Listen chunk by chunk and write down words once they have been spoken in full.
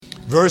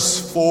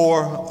Verse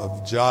 4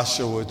 of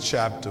Joshua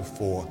chapter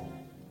 4,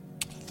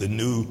 the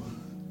New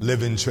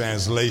Living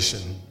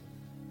Translation.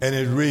 And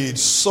it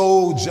reads,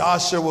 "So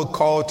Joshua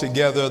called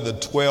together the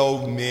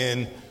 12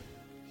 men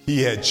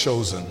he had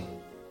chosen,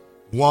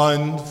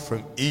 one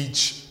from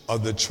each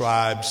of the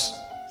tribes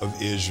of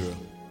Israel.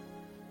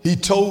 He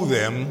told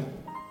them,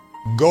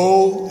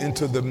 'Go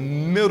into the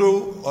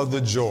middle of the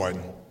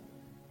Jordan,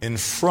 in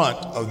front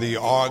of the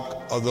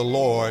ark of the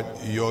Lord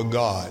your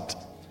God.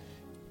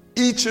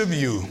 Each of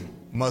you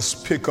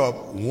must pick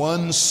up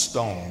one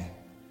stone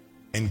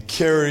and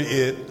carry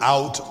it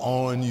out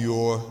on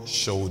your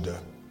shoulder.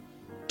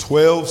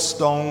 12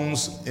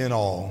 stones in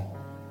all,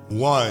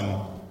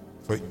 one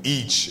for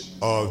each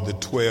of the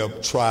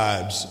 12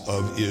 tribes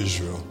of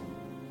Israel.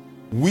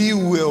 We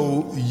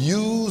will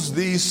use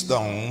these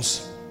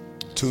stones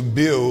to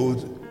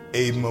build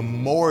a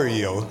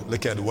memorial.'"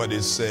 Look at what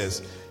it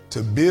says.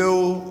 "To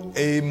build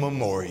a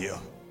memorial.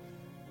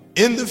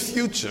 In the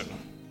future,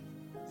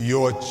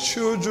 your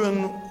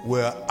children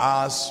will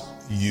ask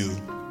you,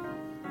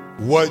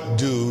 'What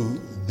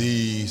do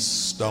these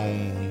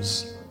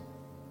stones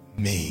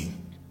mean?'"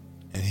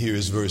 And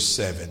here's verse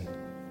 7.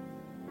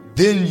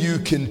 "Then you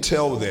can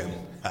tell them,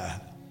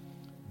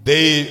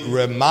 'They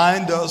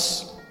remind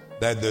us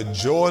that the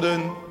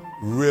Jordan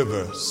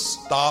River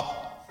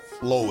stopped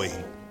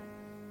flowing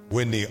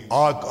when the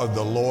ark of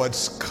the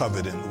Lord's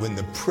covenant, when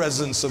the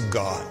presence of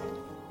God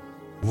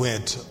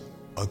went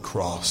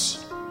across.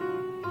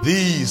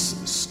 These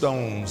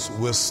stones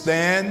will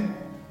stand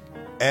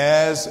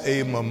as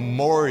a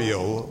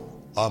memorial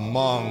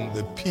among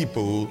the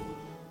people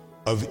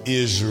of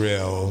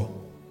Israel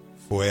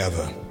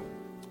forever.'"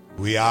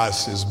 We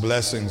ask his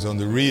blessings on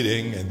the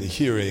reading and the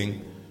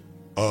hearing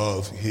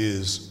of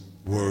his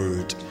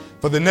word.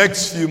 For the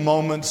next few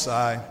moments,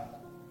 I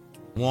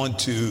want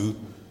to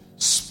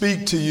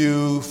speak to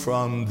you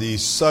from the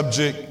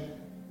subject,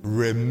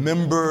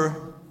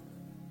 remember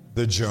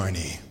the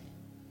journey.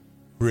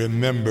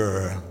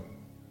 Remember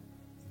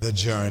the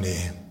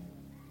journey.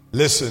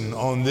 Listen,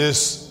 on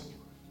this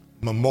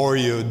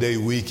Memorial Day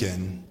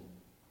weekend,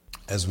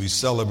 as we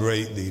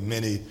celebrate the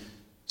many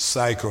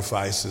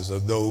sacrifices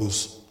of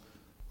those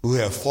who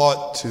have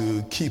fought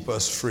to keep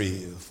us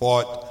free,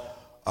 fought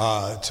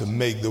to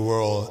make the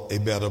world a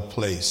better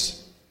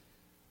place.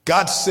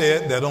 God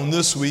said that on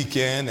this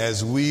weekend,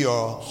 as we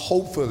are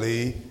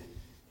hopefully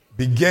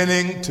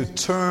beginning to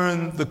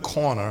turn the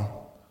corner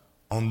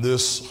on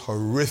this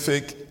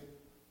horrific,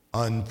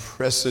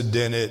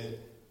 unprecedented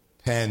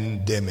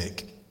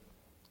pandemic,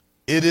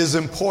 it is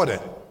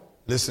important,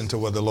 listen to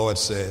what the Lord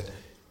said,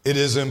 it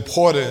is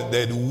important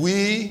that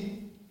we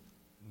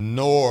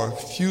nor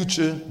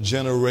future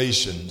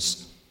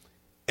generations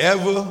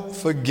ever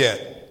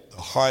forget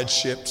the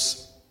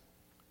hardships,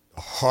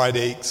 the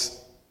heartaches,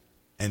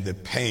 and the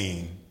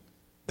pain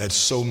that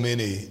so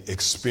many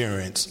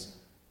experience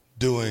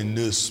during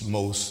this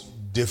most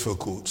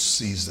difficult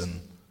season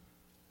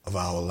of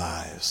our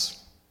lives.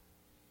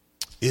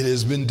 It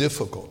has been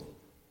difficult.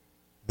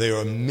 There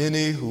are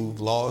many who've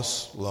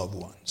lost loved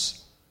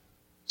ones,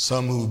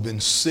 some who've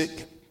been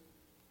sick,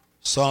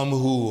 some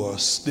who are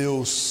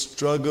still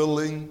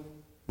struggling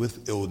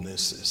with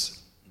illnesses.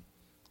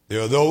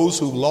 There are those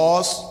who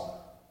lost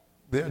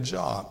their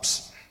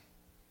jobs.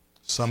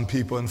 Some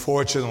people,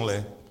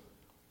 unfortunately,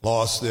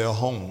 lost their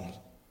homes.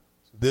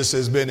 This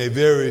has been a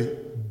very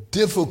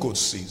difficult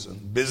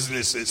season.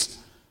 Businesses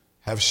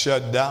have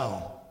shut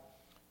down.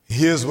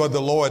 Here's what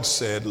the Lord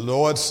said. The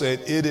Lord said,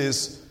 it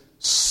is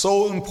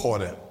so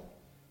important,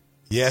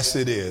 yes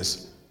it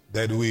is,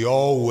 that we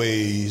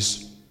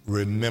always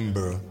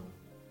remember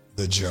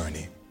the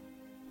journey.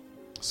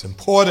 It's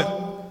important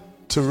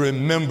to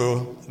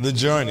remember the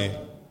journey.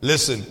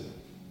 Listen,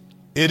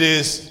 it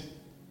is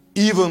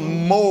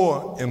even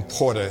more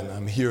important,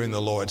 I'm hearing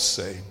the Lord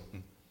say,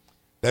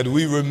 that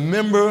we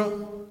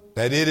remember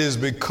that it is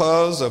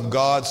because of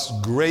God's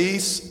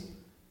grace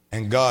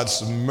and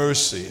God's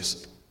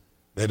mercies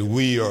that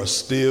we are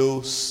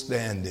still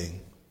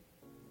standing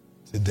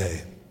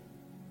today.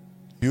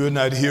 You are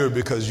not here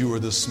because you were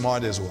the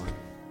smartest one.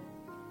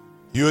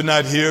 You are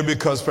not here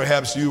because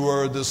perhaps you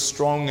were the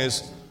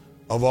strongest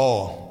of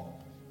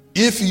all.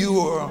 If you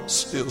are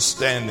still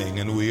standing,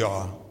 and we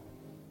are,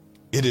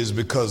 it is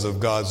because of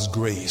God's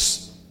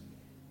grace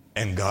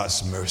and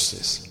God's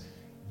mercies.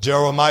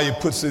 Jeremiah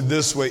puts it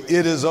this way,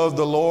 it is of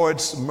the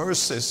Lord's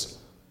mercies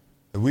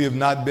that we have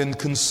not been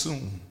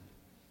consumed.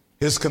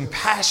 His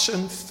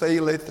compassion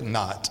faileth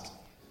not.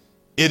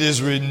 It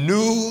is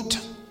renewed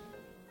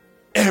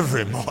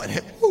every morning.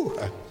 Ooh,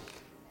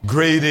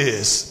 great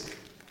is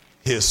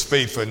his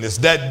faithfulness.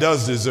 That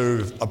does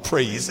deserve a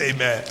praise,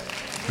 amen,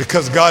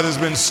 because God has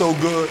been so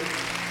good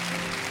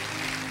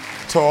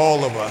to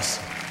all of us.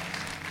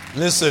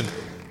 Listen,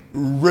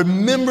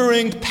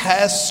 remembering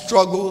past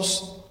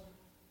struggles,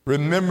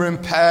 remembering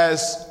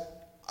past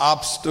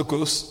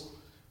obstacles,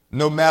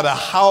 no matter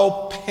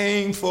how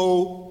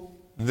painful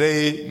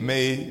they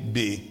may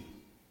be,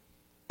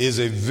 is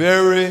a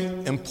very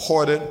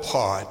important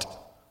part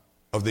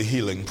of the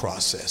healing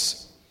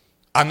process.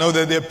 I know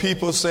that there are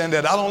people saying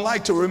that I don't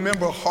like to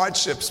remember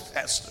hardships,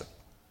 Pastor.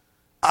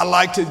 I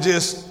like to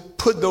just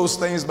put those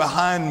things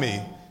behind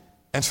me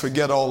and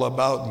forget all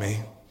about me.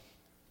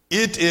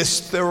 It is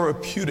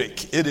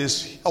therapeutic. It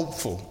is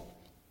helpful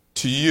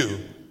to you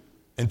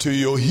and to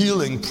your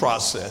healing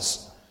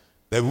process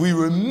that we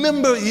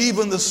remember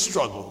even the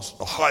struggles,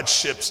 the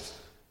hardships,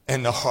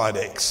 and the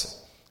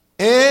heartaches.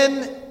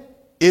 And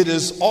it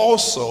is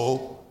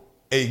also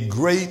a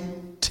great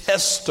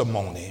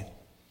testimony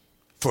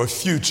for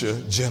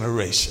future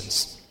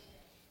generations.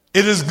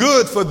 It is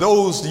good for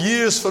those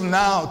years from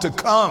now to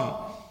come,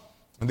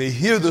 and they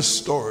hear the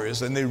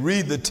stories and they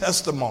read the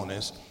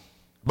testimonies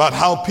about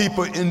how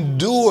people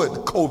endured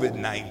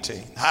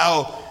COVID-19,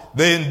 how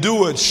they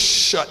endured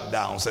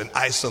shutdowns and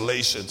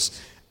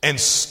isolations and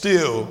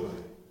still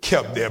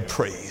kept their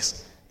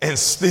praise and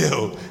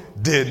still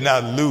did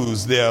not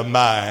lose their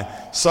mind.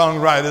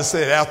 Songwriter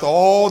said, after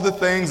all the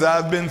things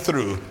I've been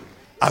through,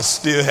 I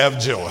still have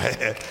joy.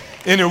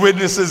 Any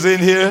witnesses in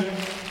here?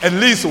 At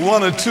least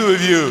one or two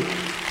of you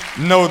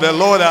know that,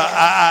 Lord,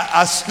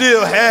 I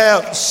still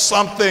have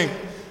something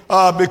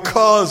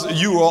because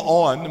you are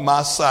on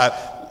my side.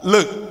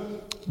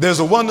 Look, there's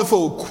a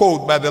wonderful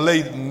quote by the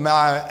late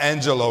Maya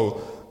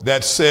Angelou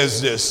that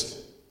says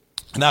this,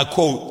 and I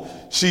quote,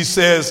 she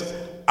says,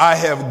 I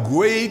have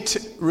great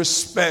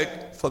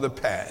respect for the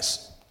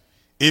past.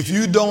 If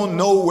you don't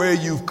know where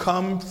you've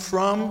come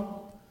from,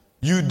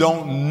 you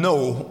don't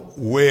know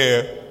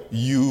where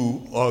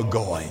you are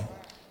going.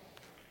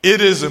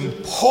 It is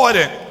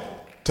important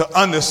to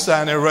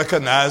understand and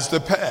recognize the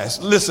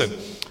past. Listen,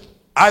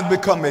 I've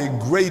become a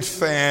great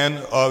fan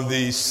of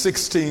the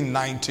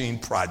 1619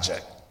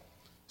 Project.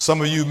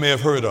 Some of you may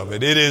have heard of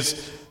it. It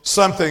is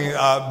something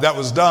that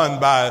was done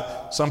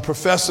by some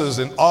professors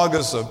in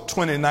August of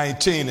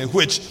 2019, in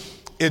which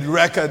it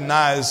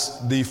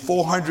recognized the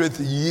 400th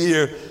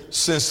year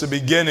since the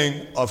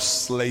beginning of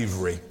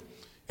slavery.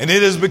 And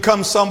it has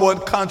become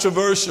somewhat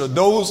controversial.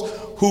 Those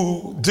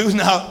who do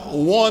not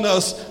want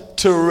us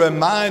to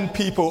remind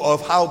people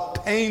of how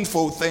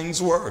painful things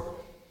were.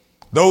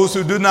 Those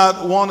who do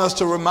not want us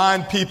to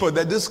remind people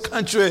that this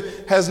country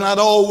has not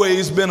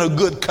always been a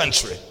good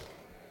country.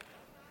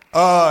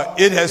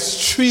 It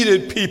has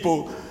treated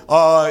people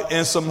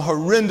in some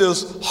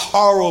horrendous,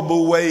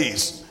 horrible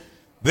ways.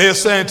 They're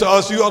saying to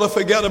us, you ought to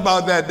forget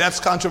about that. That's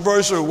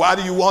controversial. Why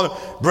do you want to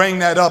bring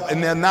that up?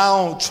 And they're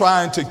now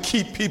trying to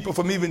keep people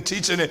from even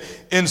teaching it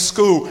in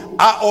school.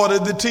 I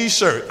ordered the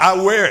t-shirt. I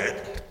wear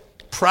it.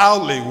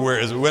 Proudly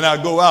wears it when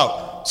I go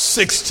out.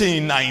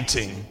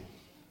 1619.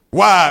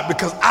 Why?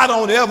 Because I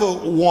don't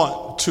ever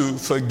want to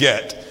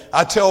forget.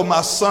 I tell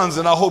my sons,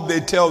 and I hope they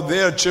tell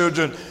their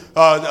children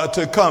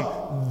to come,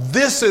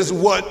 this is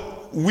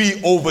what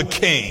we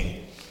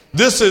overcame.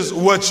 This is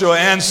what your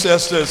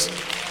ancestors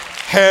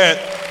had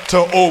to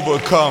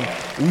overcome.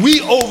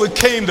 We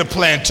overcame the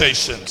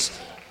plantations,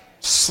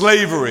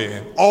 slavery,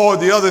 and all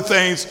the other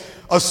things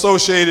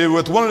associated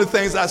with. One of the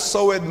things I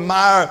so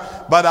admire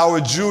about our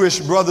Jewish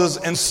brothers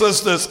and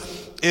sisters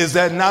is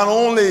that not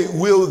only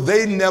will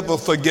they never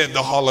forget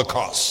the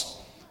Holocaust,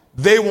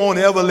 they won't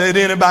ever let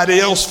anybody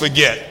else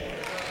forget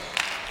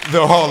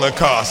the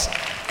Holocaust.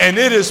 And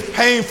it is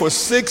painful.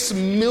 6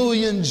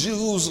 million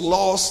Jews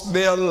lost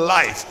their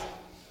life.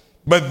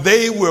 But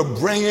they will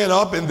bring it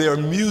up in their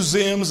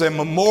museums and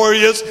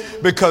memorials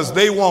because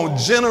they want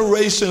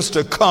generations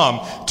to come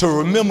to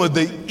remember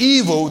the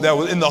evil that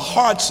was in the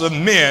hearts of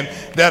men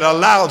that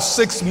allowed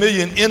 6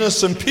 million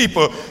innocent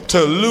people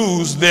to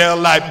lose their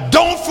life.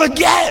 Don't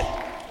forget.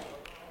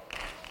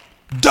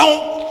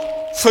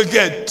 Don't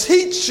forget.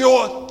 Teach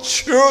your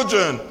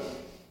children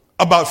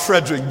about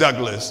Frederick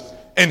Douglass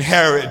and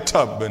Harriet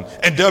Tubman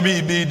and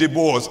W.B. Du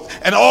Bois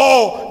and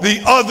all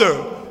the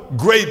other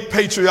great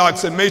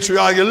patriarchs and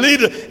matriarchal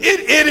leaders.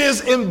 It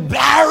is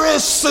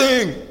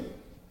embarrassing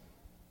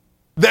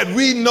that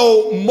we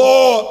know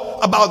more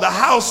about the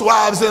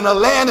housewives in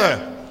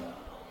Atlanta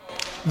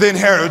than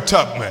Harriet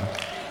Tubman.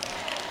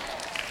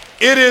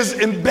 It is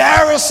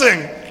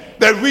embarrassing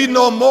that we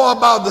know more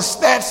about the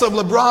stats of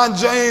LeBron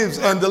James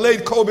and the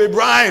late Kobe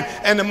Bryant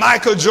and the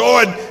Michael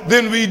Jordan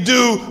than we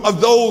do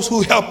of those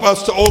who help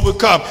us to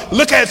overcome.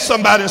 Look at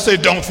somebody and say,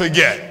 don't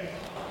forget.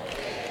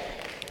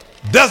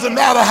 Doesn't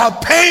matter how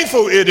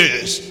painful it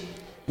is,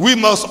 we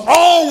must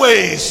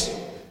always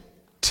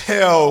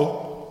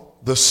tell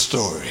the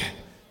story.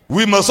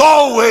 We must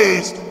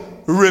always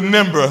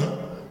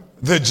remember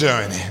the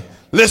journey.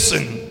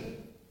 Listen,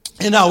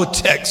 in our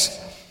text,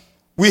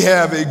 we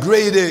have a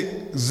great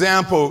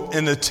example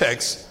in the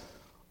text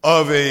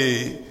of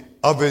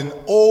an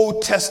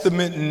Old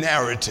Testament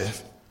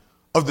narrative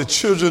of the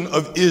children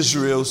of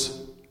Israel's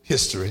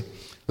history.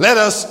 Let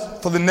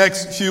us, for the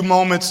next few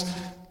moments,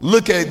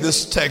 look at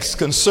this text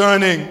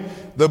concerning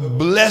the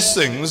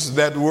blessings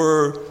that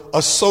were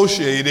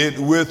associated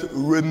with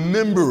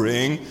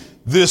remembering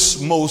this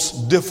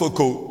most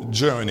difficult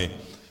journey.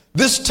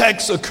 This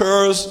text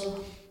occurs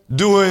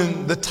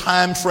during the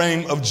time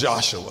frame of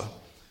Joshua.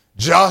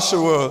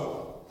 Joshua,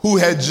 who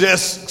had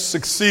just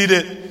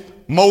succeeded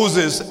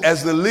Moses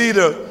as the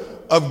leader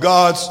of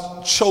God's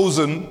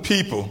chosen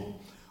people.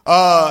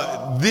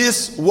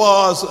 This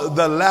was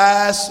the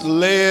last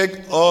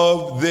leg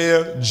of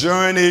their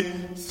journey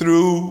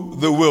through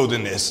the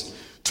wilderness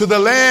to the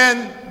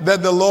land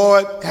that the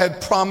Lord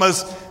had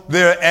promised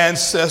their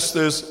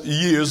ancestors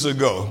years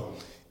ago.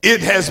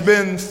 It has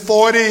been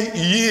 40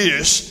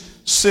 years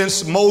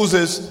since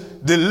Moses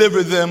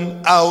delivered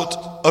them out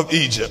of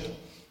Egypt.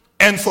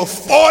 And for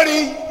 40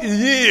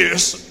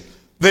 years,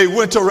 they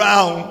went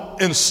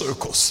around in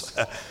circles.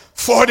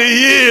 40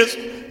 years,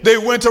 they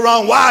went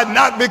around. Why?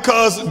 Not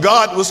because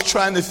God was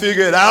trying to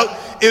figure it out.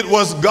 It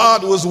was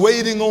God was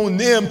waiting on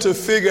them to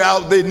figure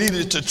out they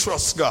needed to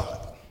trust God.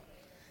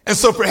 And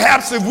so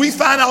perhaps if we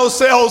find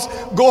ourselves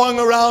going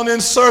around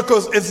in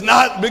circles, it's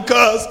not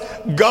because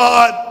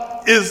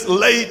God is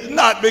late,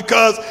 not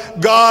because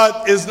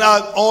God is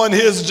not on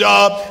his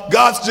job.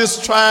 God's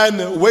just trying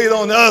to wait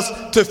on us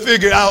to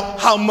figure out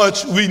how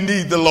much we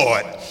need the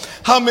Lord.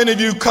 How many of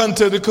you come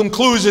to the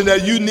conclusion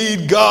that you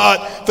need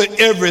God for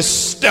every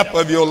step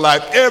of your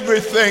life?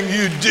 Everything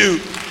you do,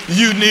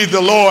 you need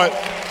the Lord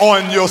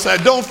on your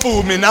side. Don't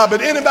fool me now,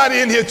 but anybody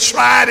in here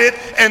tried it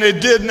and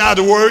it did not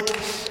work?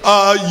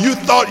 You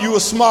thought you were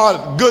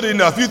smart, good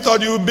enough. You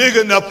thought you were big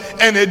enough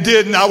and it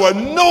did not work.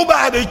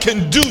 Nobody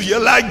can do you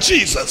like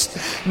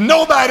Jesus.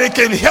 Nobody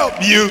can help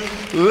you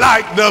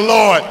like the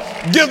Lord.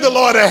 Give the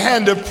Lord a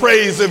hand of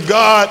praise if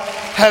God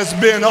has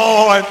been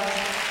on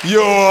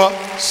your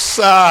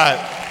side.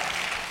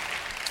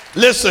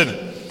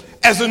 Listen,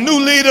 as a new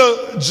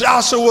leader,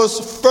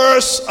 Joshua's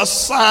first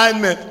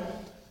assignment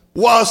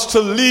was to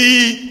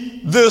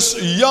lead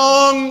this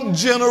young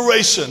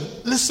generation.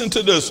 Listen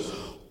to this.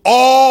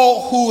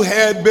 All who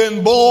had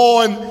been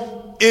born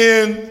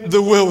in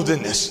the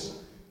wilderness.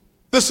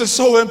 This is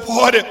so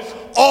important.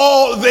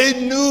 All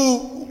they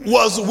knew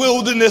was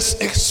wilderness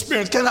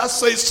experience. Can I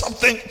say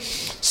something?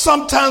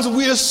 Sometimes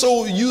we are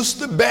so used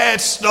to bad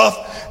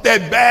stuff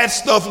that bad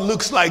stuff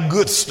looks like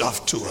good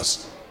stuff to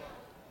us.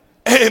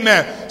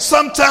 Amen.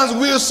 Sometimes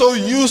we are so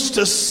used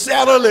to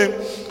settling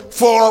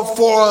for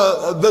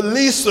the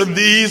least of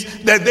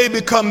these that they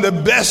become the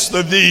best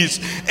of these.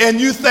 And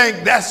you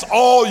think that's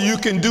all you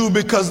can do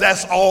because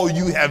that's all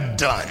you have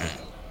done.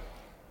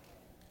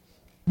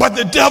 But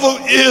the devil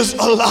is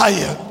a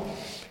liar.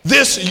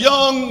 This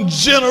young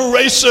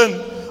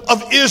generation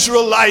of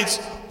Israelites,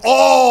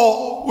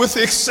 all with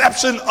the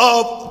exception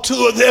of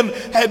two of them,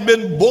 had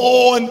been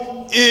born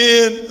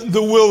in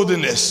the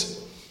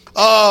wilderness.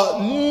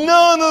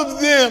 None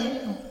of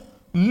them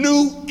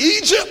knew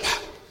Egypt,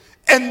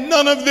 and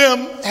none of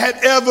them had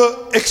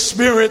ever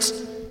experienced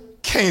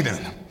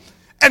Canaan.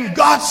 And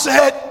God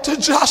said to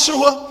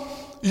Joshua,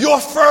 your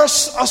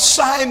first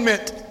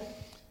assignment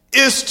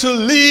is to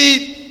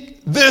lead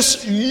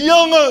this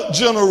younger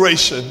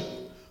generation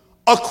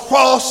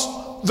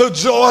across the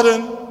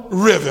Jordan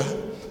River,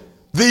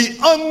 the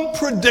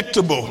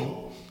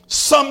unpredictable,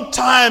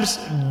 sometimes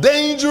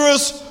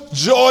dangerous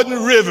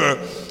Jordan River,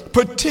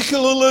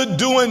 particularly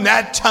during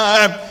that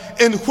time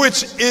in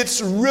which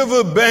its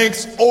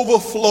riverbanks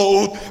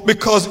overflowed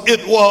because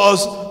it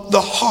was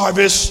the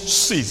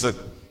harvest season.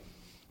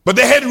 But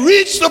they had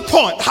reached a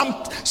point.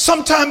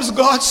 Sometimes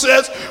God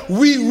says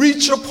we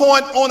reach a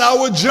point on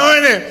our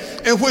journey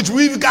in which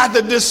we've got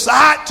to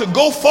decide to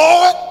go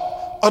forward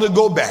or to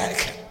go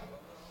back.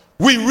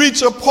 We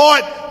reach a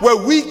point where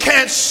we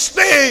can't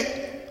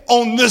stay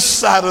on this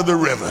side of the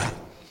river.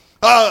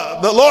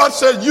 The Lord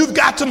said you've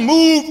got to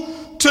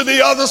move to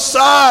the other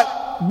side,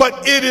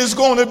 but it is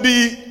going to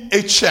be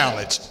a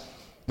challenge.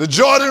 The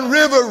Jordan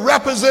River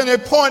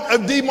represented a point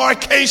of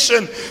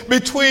demarcation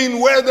between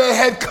where they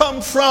had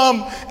come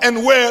from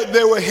and where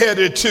they were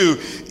headed to.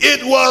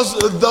 It was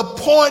the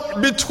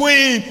point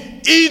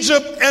between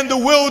Egypt and the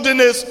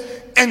wilderness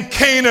and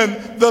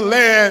Canaan, the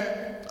land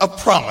of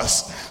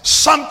promise.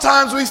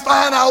 Sometimes we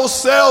find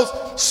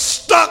ourselves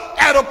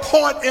stuck at a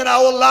point in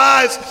our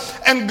lives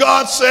and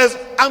God says,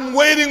 I'm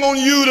waiting on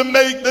you to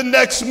make the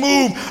next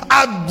move.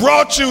 I've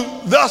brought you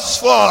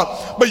thus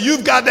far, but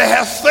you've got to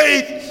have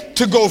faith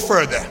to go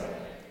further.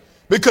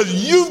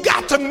 Because you've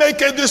got to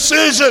make a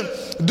decision.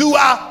 Do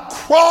I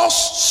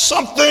cross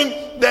something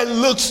that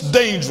looks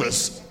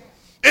dangerous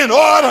in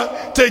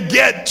order to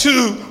get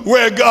to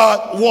where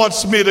God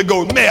wants me to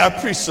go? May I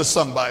preach to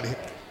somebody?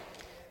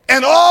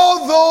 And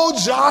although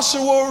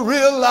Joshua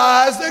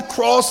realized that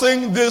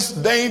crossing this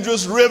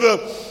dangerous river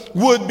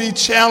would be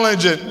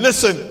challenging,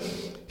 listen,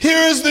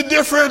 here is the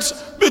difference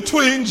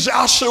between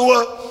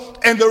Joshua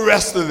and the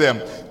rest of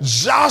them.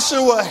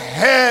 Joshua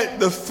had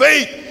the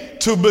faith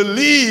to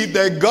believe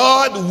that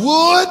God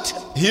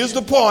would, here's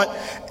the point,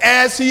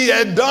 as he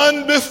had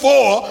done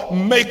before,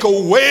 make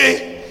a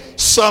way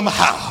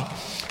somehow.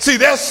 See,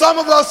 there's some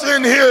of us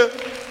in here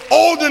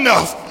old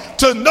enough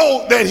to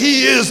know that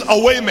he is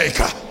a way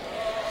maker.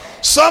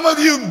 Some of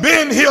you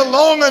been here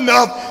long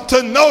enough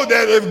to know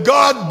that if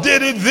God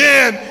did it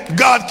then,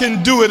 God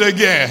can do it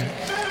again.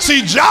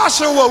 See,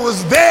 Joshua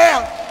was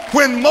there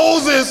when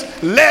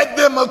Moses led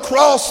them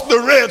across the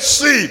Red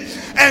Sea.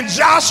 And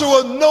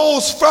Joshua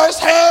knows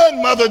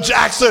firsthand, Mother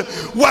Jackson,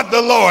 what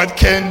the Lord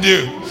can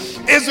do.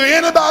 Is there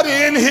anybody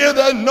in here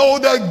that know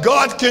that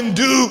God can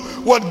do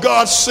what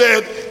God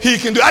said he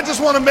can do? I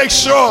just want to make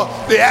sure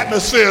the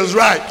atmosphere is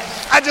right.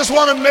 I just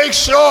want to make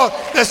sure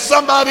that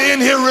somebody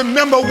in here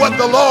remember what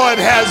the Lord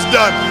has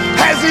done.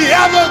 Has he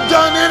ever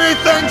done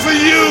anything for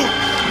you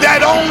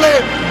that only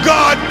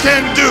God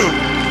can do?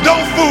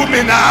 Don't fool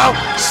me now.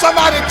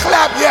 Somebody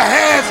clap your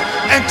hands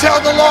and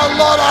tell the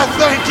Lord, Lord, I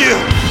thank you.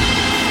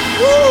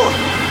 Woo.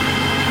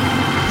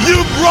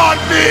 You brought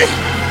me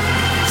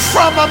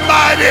from a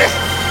mighty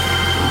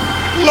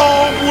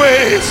long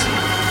ways.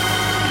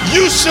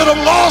 You should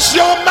have lost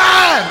your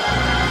mind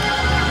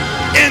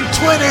in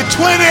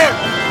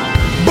 2020.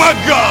 But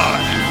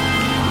God.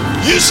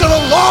 You should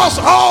have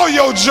lost all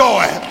your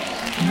joy,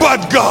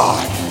 but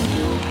God.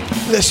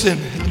 Listen,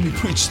 let me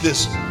preach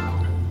this.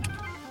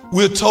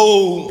 We're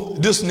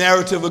told this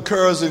narrative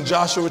occurs in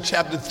Joshua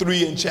chapter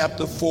 3 and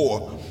chapter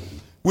 4.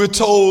 We're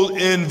told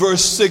in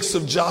verse 6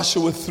 of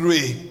Joshua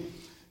 3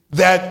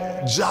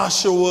 that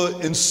Joshua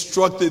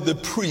instructed the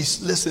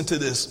priests, listen to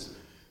this,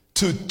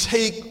 to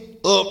take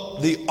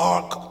up the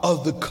Ark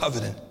of the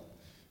Covenant,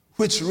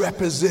 which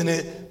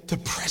represented the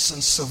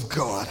presence of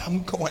God.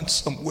 I'm going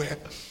somewhere.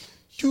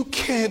 You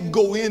can't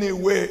go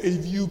anywhere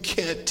if you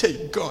can't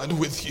take God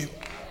with you.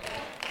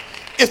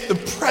 If the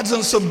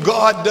presence of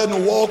God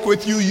doesn't walk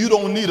with you, you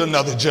don't need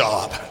another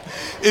job.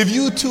 If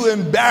you're too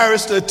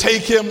embarrassed to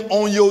take him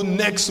on your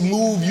next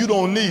move, you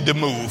don't need to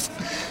move.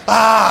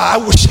 I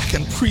wish I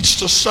can preach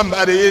to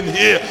somebody in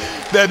here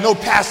that know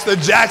Pastor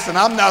Jackson.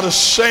 I'm not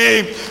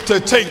ashamed to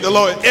take the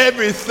Lord.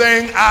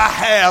 Everything I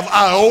have,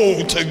 I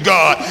owe to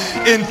God.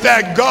 In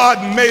fact,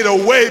 God made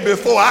a way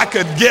before I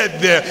could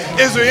get there.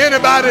 Is there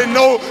anybody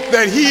know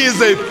that he is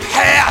a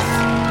path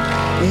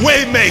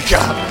way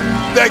maker?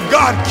 That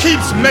God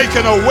keeps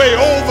making a way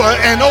over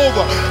and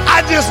over.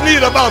 I just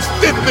need about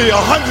 50,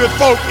 100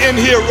 folk in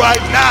here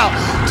right now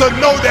to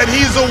know that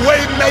he's a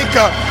way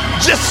maker.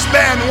 Just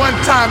stand one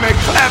time and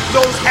clap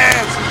those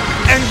hands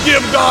and give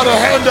God a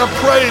hand of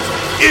praise.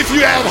 If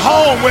you're at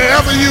home,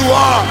 wherever you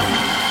are,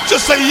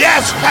 just say,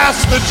 yes,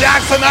 Pastor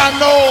Jackson, I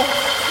know.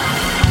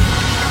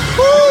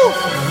 Woo.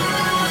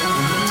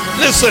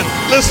 Listen.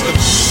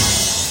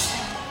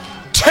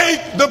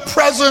 Take the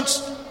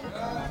presence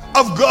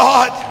of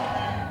God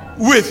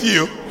with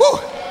you. Woo.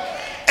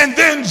 And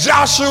then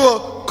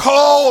Joshua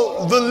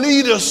called the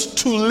leaders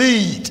to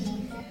lead.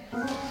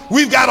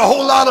 We've got a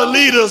whole lot of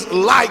leaders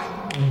like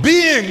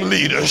being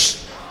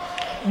leaders,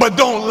 but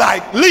don't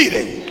like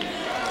leading.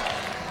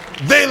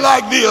 They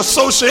like the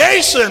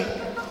association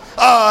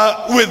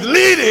with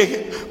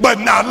leading, but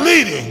not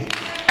leading.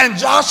 And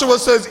Joshua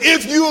says,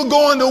 if you're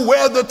going to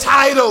wear the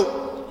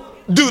title,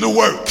 do the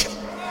work.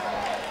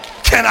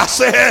 Can I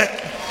say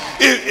it?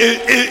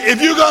 If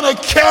you're going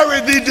to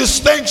carry the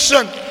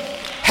distinction,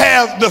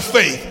 have the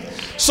faith.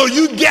 So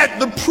you get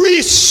the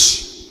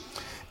priests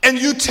and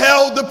you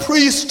tell the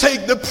priests,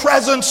 take the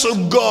presence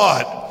of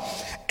God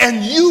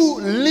and you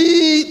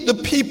lead the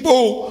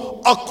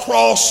people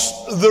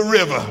across the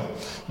river.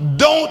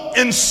 Don't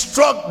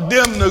instruct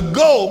them to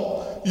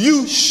go.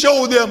 You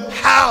show them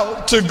how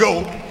to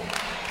go.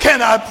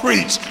 Can I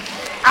preach?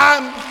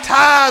 I'm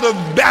tired of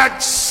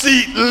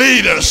backseat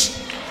leaders.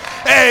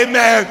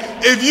 Amen.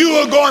 If you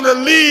are going to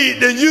lead,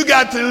 then you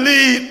got to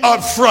lead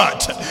up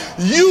front.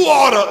 You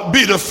ought to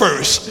be the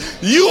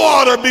first. You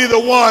ought to be the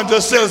one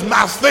that says,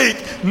 my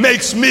faith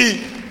makes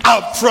me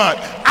up front.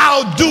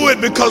 I'll do it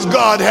because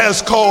God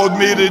has called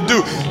me to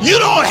do. You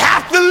don't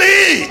have to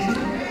lead.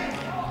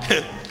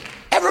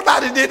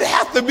 Everybody didn't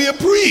have to be a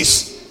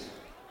priest.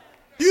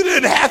 You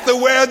didn't have to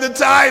wear the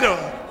title.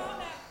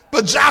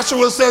 But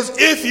Joshua says,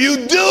 if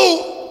you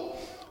do,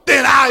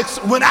 then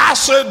when I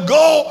said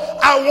go,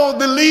 I want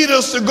the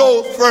leaders to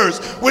go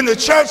first. When the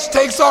church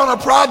takes on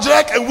a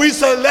project and we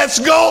say, let's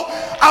go,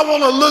 I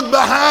want to look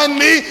behind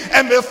me.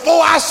 And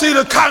before I see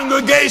the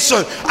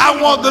congregation, I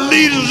want the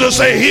leaders to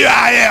say, here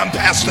I am,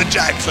 Pastor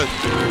Jackson.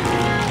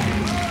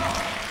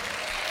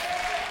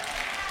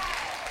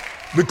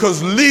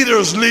 Because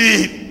leaders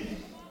lead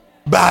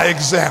by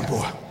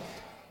example.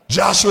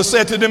 Joshua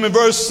said to them in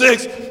verse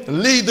 6,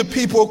 lead the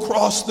people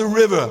across the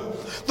river.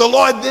 The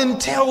Lord then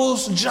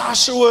tells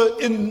Joshua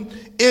in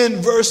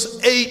verse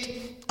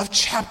 8 of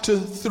chapter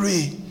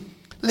 3,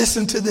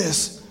 listen to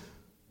this.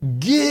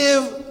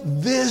 Give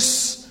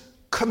this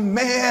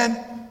command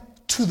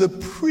to the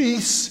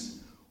priests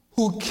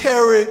who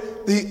carry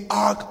the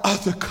Ark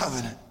of the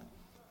Covenant.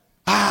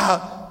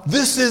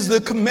 This is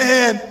the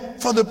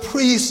command for the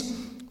priest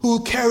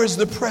who carries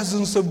the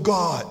presence of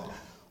God.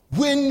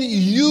 When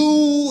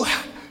you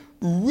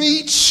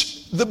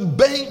reach the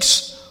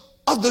banks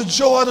of the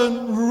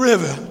Jordan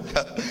River,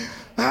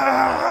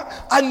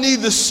 I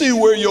need to see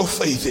where your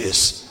faith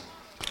is.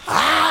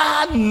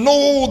 I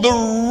know the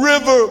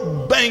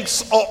river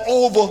banks are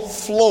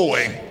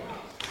overflowing.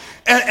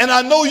 And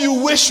I know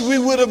you wish we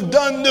would have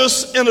done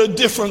this in a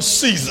different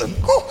season.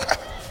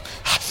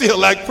 I feel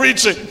like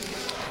preaching.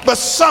 But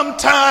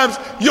sometimes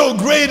your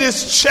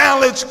greatest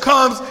challenge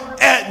comes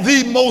at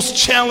the most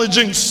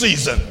challenging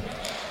season.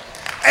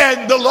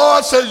 And the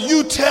Lord says,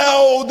 you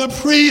tell the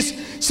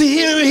priest,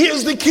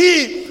 here's the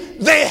key.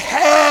 They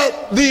had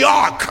the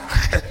ark.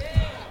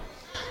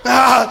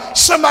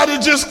 Somebody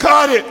just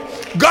caught it.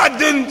 God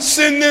didn't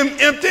send them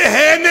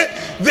empty-handed.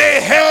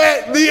 They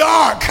had the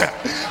ark.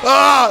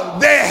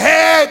 They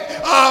had,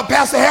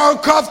 Pastor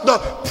Harold Cuff, the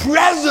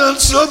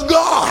presence of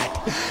God.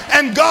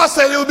 And God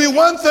said it would be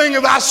one thing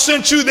if I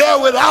sent you there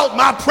without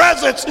my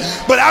presence,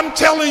 but I'm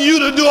telling you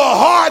to do a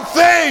hard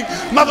thing,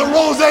 Mother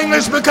Rose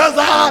English, because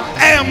I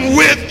am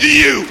with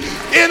you.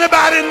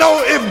 Anybody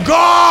know if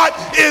God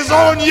is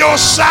on your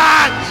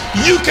side,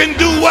 you can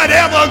do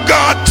whatever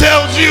God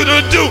tells you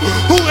to do?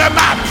 Who am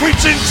I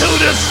preaching to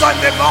this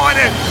Sunday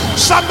morning?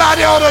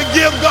 Somebody ought to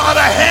give God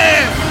a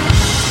hand.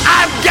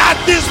 I've got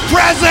this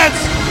presence.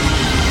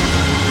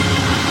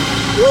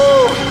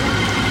 Woo.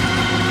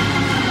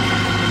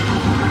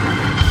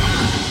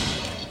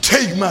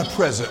 Take my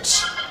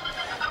presence.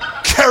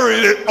 Carry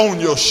it on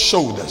your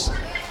shoulders.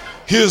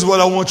 Here's what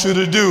I want you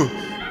to do.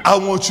 I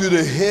want you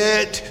to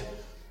head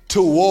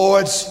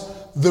towards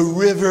the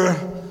river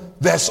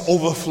that's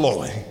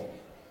overflowing.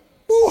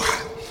 Ooh.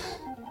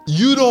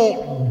 You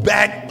don't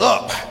back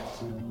up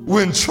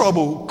when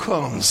trouble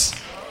comes,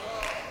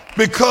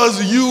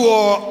 because you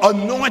are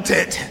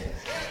anointed,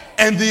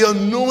 and the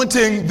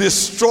anointing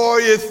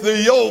destroyeth the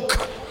yoke.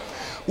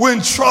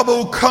 When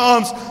trouble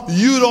comes,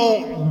 you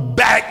don't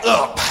back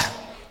up,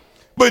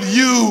 but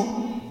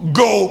you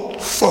go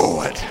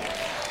forward.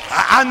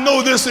 I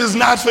know this is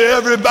not for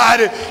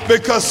everybody,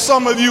 because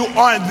some of you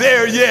aren't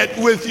there yet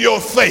with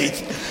your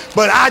faith.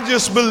 But I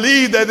just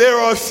believe that there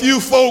are a few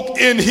folk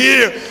in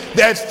here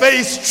that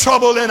face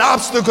trouble and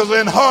obstacles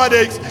and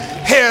heartaches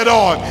head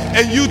on.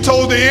 And you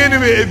told the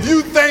enemy, if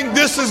you think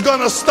this is going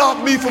to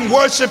stop me from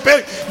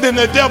worshiping, then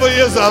the devil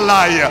is a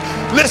liar.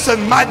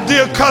 Listen, my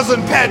dear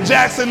cousin Pat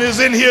Jackson is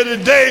in here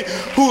today,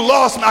 who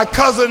lost my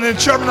cousin and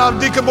chairman of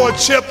Deacon Board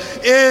Chip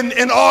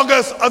in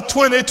August of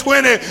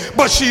 2020,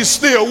 but she's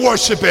still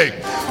worshiping.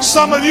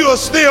 Some of you are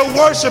still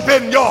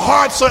worshiping. Your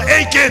hearts are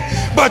aching,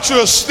 but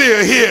you're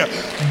still here.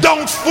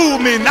 Don't fool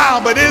me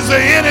now, but is there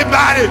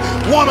anybody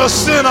want to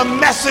send a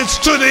message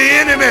to the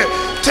enemy?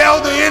 Tell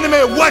the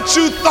enemy, what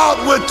you thought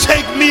would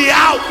take me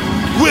out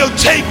will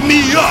take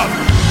me up,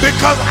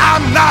 because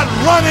I'm not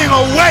running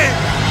away.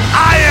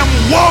 I am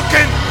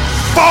walking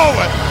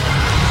forward.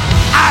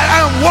 I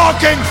am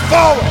walking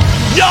forward.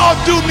 Y'all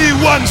do me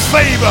one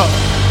favor.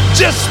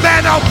 Just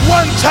stand up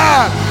one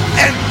time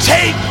and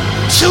take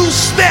 2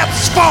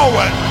 steps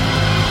forward.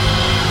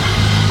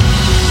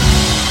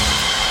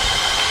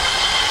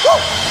 Woo.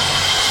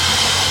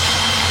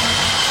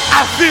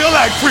 I feel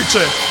like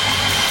preaching.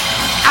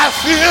 I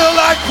feel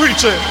like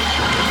preaching.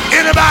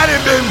 Anybody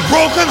been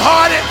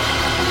brokenhearted?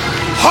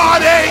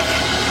 Heartache?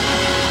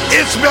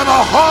 It's been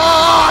a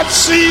hard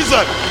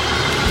season,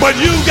 but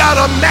you got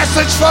a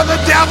message for the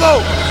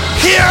devil.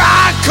 Here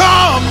I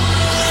come.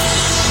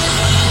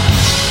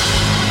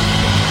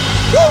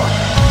 Woo.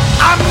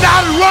 I'm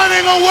not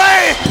running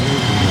away.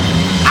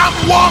 I'm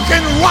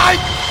walking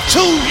right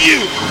to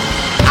you.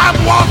 I'm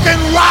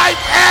walking right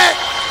at.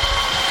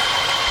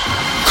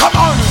 Come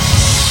on.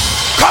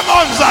 Come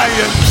on,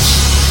 Zion.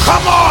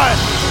 Come on.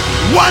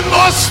 One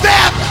more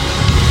step.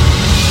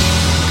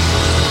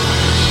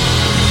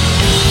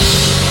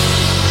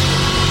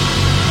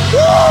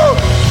 Woo.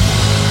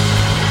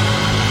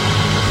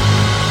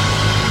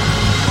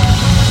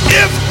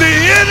 If the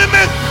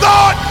enemy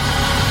thought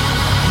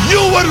you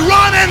would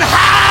run and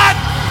hide,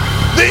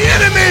 the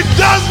enemy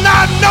does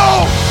not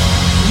know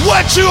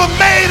what you are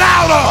made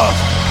out of.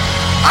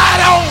 I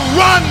don't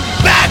run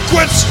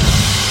backwards.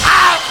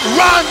 I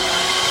run.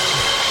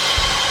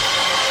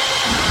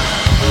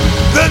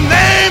 The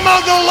name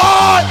of the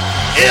Lord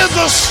is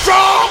a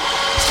strong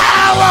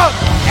tower,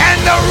 and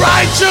the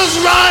righteous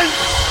run.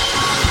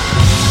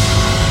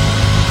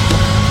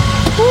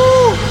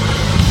 Woo.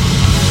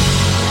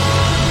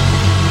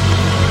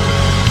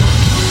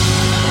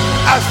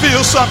 I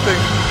feel something.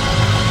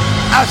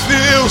 I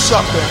feel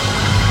something.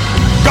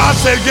 God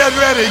said, get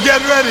ready,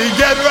 get ready,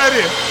 get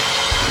ready,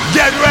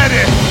 get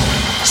ready.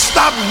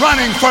 Stop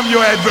running from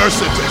your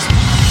adversities.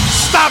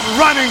 Stop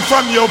running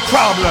from your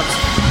problems.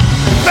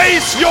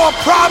 Face your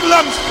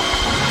problems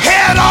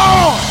head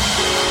on.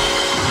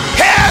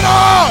 Head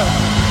on.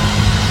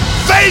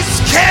 Face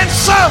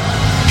cancer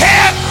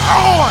head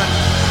on.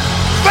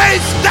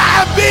 Face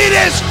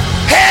diabetes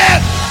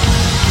head.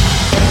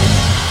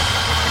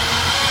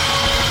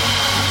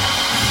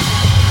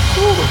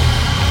 Ooh.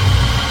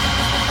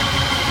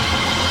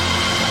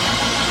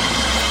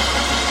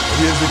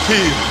 Here's the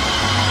key.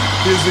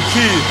 Here's the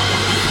key.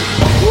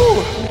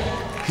 Ooh.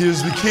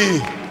 Here's the key.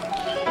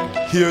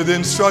 Here are the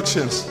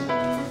instructions.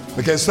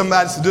 Because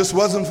somebody said this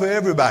wasn't for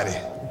everybody.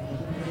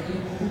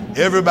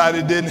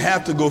 Everybody didn't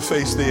have to go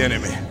face the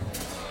enemy.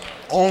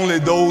 Only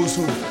those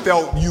who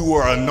felt you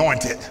were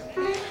anointed.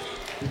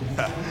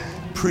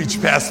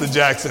 Preach, Pastor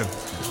Jackson.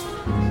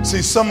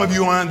 See, some of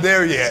you aren't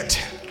there yet.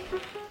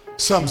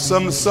 Some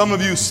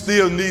of you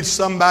still need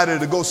somebody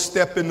to go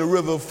step in the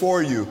river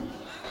for you.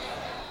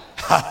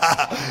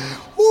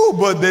 Ooh,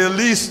 but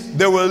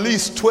there were at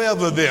least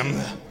 12 of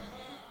them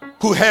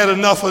who had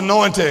enough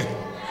anointing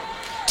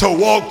to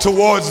walk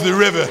towards the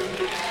river.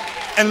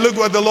 And look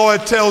what the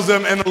Lord tells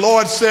them. And the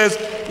Lord says,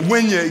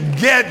 when you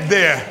get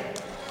there,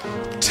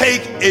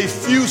 take a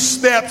few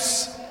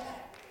steps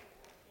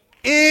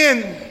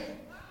in.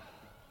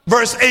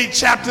 Verse 8,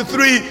 chapter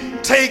 3,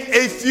 take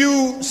a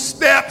few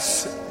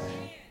steps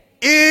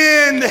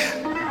in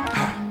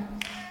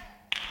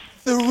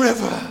the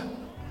river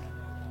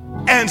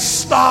and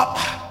stop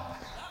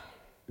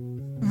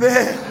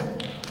there.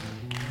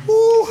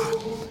 Ooh.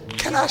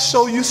 Can I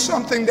show you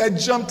something that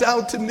jumped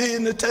out to me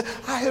in the text?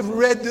 I have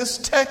read this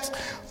text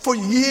for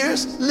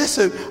years.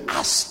 Listen,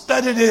 I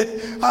studied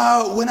it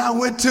when I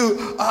went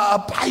to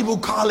Bible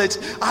college.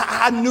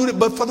 I knew it,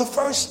 but for the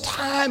first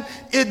time,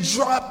 it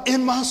dropped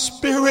in my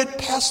spirit,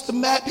 Pastor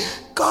Matt.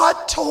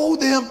 God told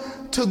them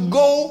to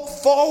go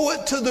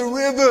forward to the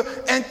river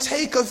and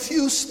take a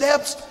few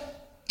steps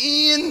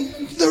in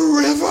the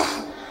river.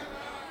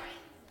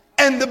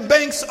 And the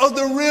banks of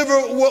the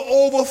river were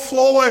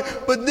overflowing.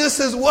 But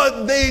this is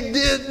what they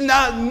did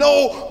not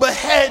know, but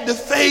had the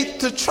faith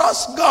to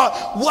trust God.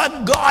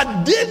 What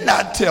God did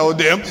not tell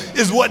them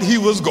is what he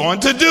was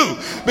going to do.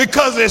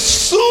 Because as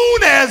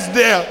soon as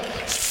their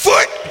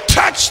foot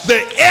touched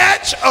the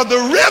edge of the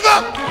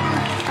river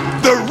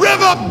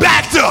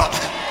backed up.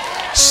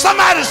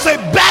 Somebody say,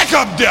 back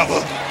up, devil.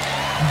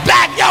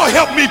 Back. Y'all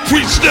help me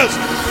preach this.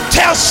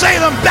 Tell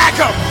Satan, back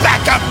up,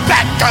 back up,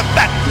 back up,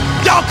 back.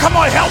 Y'all come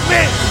on, help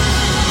me.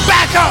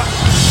 Back up.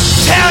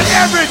 Tell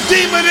every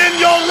demon in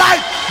your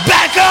life,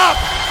 back up.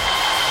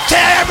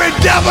 Tell every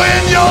devil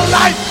in your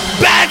life,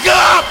 back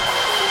up.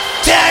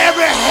 Tell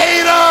every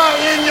hater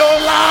in your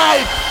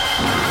life,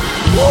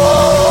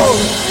 woo,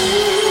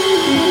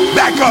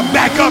 back up,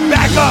 back up,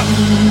 back up.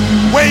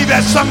 Wave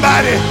at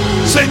somebody.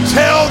 Say,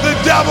 tell the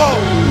devil,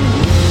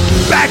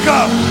 back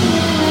up,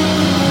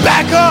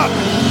 back up.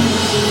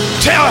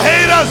 Tell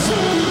haters,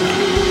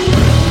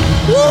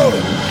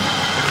 woo.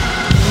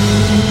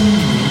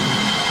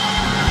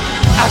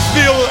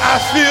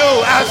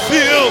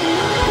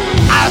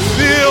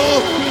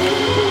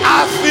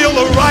 I feel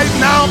a right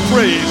now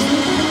praise.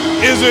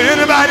 Is there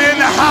anybody in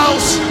the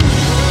house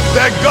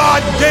that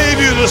God gave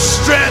you the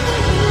strength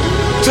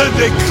to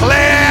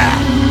declare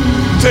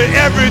to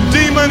every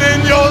demon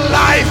in your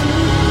life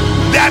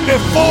that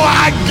before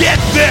I get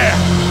there,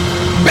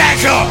 back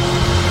up?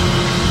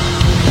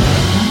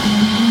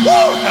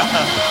 Woo!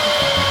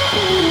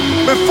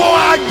 Before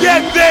I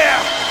get there,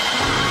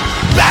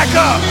 back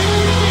up.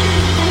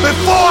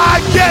 Before I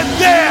get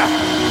there,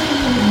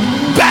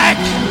 back.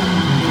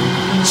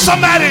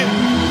 Somebody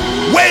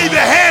wave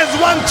your hands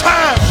one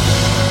time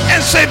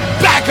and say,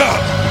 back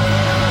up.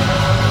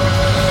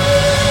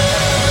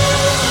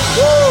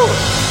 Woo.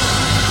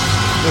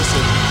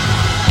 Listen.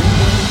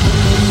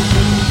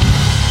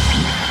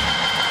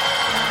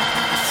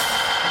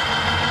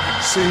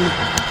 See,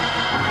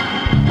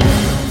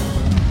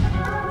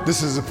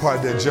 this is the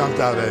part that jumped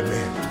out at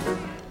me.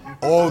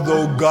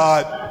 Although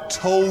God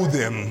told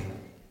them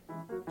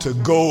to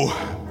go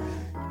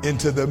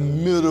into the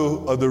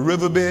middle of the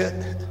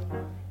riverbed,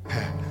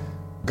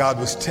 God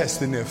was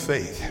testing their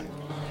faith.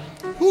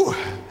 Whew.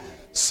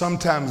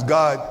 Sometimes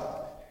God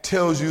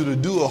tells you to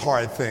do a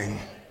hard thing,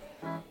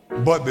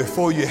 but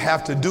before you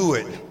have to do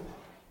it,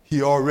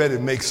 he already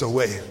makes a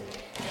way.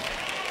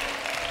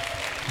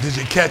 Did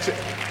you catch it?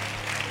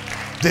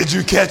 Did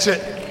you catch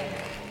it?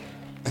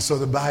 And so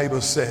the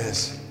Bible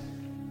says,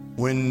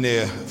 when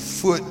their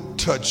foot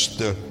touched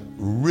the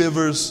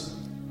river's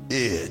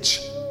edge,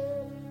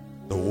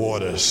 the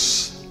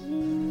waters,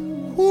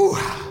 whew,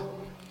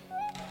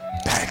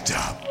 backed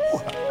up.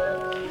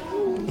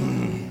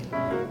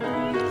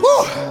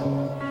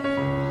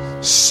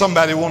 Whew.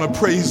 Somebody want to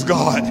praise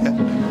God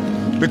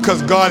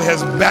because God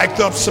has backed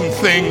up some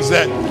things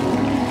that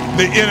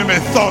the enemy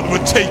thought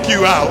would take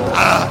you out.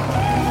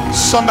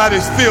 Somebody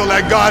feel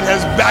like God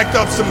has backed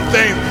up some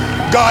things.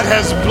 God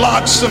has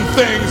blocked some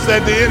things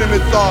that the enemy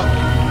thought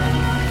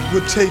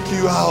would take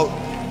you out.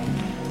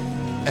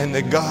 And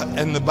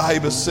the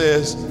Bible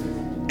says,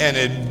 and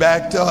it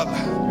backed up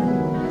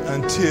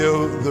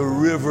until the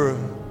river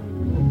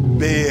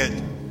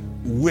bed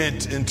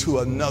went into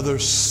another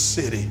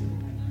city.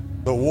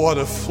 The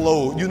water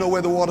flowed. You know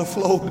where the water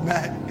flowed,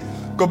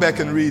 man? Go back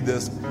and read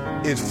this.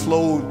 It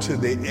flowed to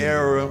the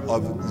area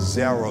of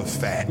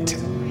Zarephath.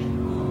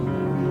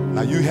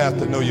 Now you have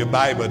to know your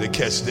Bible to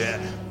catch that.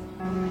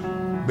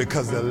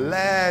 Because the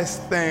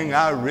last thing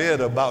I read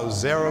about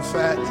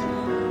Zarephath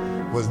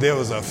was there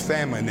was a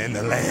famine in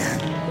the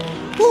land.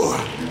 Whew.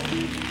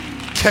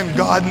 Can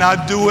God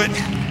not do it?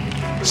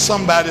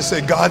 Somebody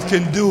say, God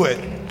can do it.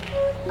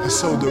 And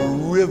so the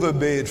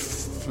riverbed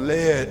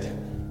fled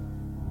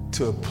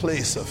to a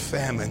place of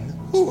famine.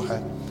 Whew.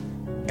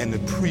 And the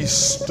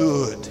priest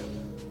stood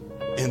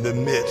in the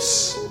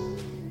midst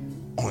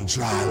on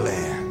dry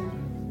land.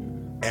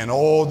 And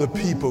all the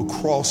people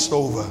crossed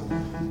over.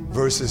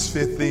 Verses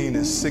 15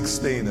 and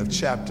 16 of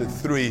chapter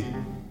 3,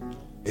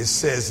 it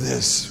says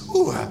this.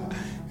 Whew.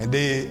 And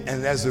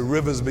as the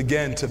rivers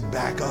began to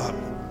back up,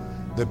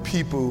 the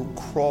people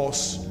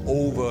crossed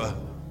over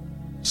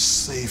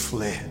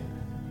safely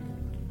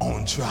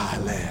on dry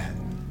land.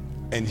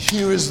 And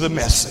here is the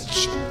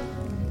message.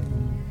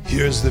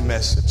 Here's the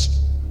message.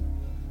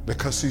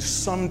 Because see,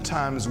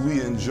 sometimes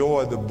we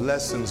enjoy the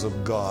blessings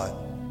of God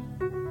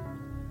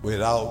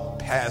without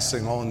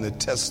passing on the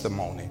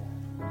testimony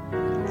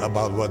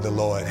about what the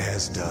Lord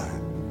has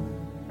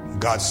done.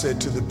 God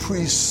said to the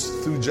priests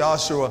through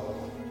Joshua,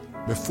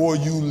 before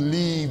you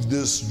leave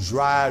this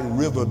dry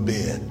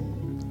riverbed,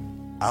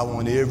 I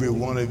want every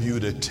one of you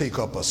to take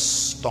up a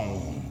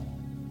stone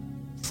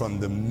from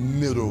the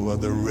middle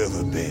of the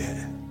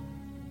riverbed,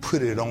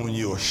 put it on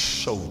your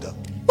shoulder.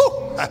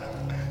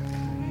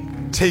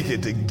 Take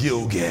it to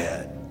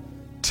Gilgad,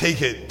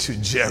 take it to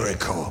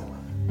Jericho,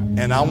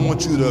 and I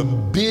want you to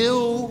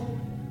build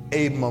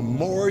a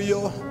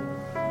memorial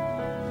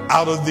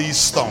out of these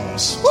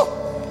stones.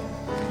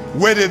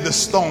 Where did the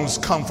stones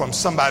come from?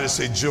 Somebody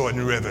say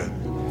Jordan River.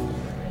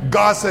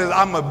 God says,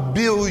 I'm going to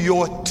build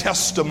your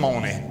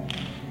testimony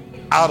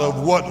out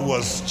of what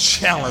was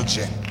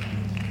challenging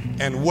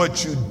and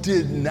what you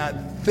did not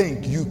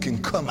think you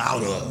can come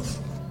out of.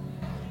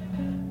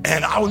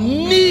 And I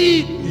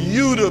need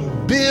you to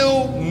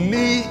build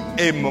me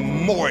a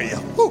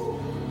memorial.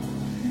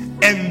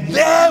 And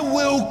there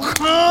will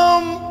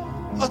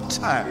come a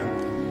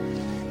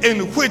time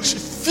in which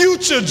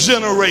future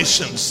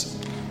generations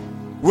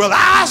will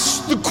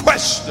ask the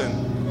question,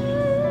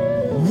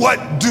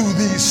 what do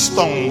these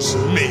stones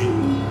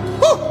mean?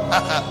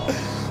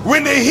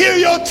 When they hear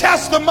your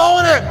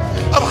testimony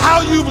of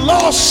how you've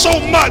lost so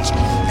much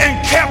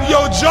and kept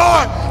your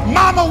joy,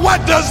 mama,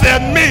 what does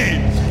that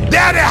mean?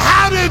 Daddy,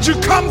 how did you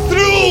come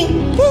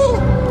through?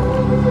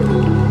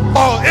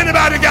 Oh,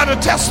 anybody got a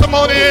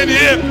testimony in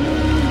here?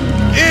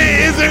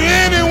 Is there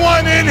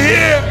anyone in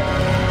here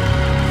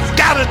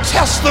got a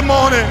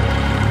testimony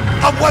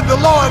of what the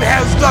Lord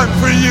has done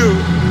for you?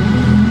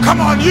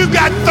 Come on, you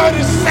got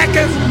 30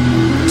 seconds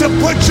to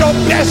put your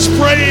best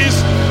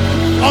praise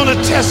on a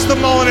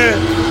testimony.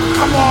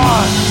 Come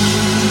on.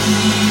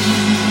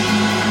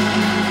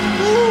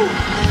 Woo.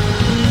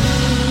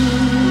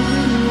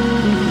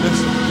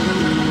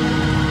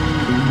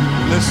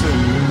 Listen.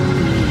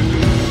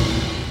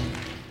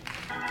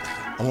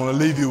 I want to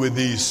leave you with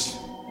these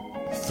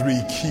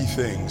 3 key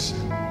things.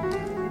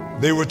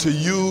 They were to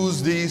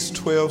use these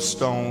 12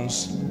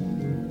 stones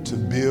to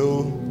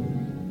build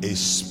a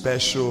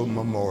special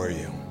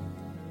memorial.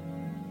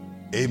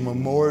 A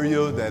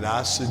memorial that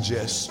I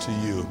suggest to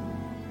you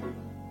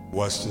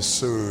was to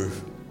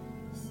serve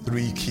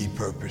 3 key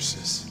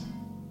purposes.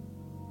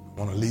 I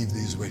want to leave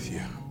these with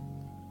you.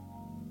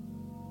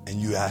 And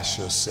you ask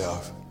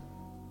yourself,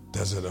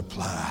 does it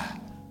apply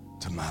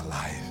to my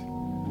life?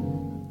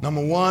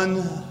 Number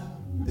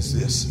 1 is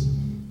this.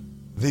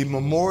 The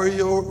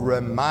memorial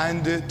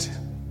reminded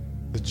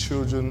the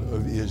children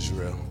of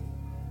Israel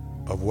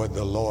of what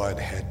the Lord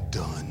had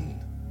done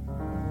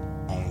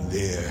on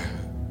their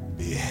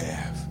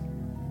behalf.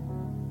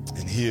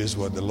 And here's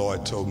what the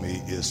Lord told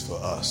me is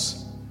for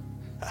us.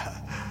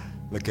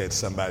 Look at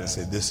somebody and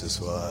say, this is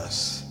for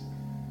us.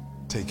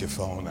 Take your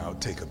phone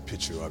out, take a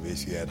picture of it.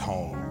 If you're at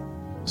home,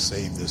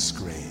 save the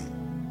screen.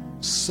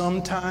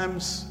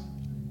 Sometimes,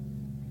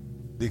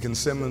 Deacon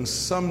Simmons,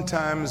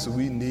 sometimes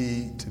we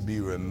need to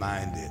be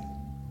reminded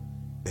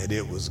that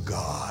it was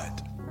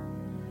God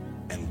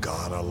and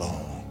God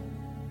alone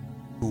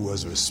who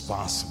was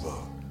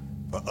responsible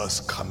for us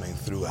coming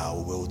through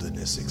our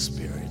wilderness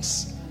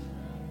experience.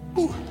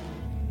 Ooh.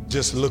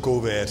 Just look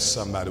over at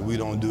somebody. We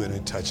don't do any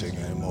touching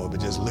anymore,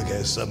 but just look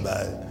at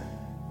somebody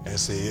and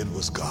say, it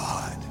was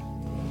God.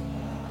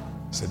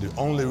 So the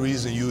only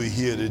reason you are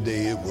here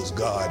today, it was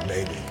God,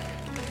 baby.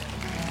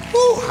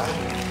 Ooh.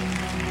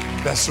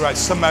 That's right.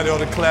 Somebody ought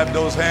to clap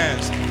those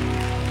hands.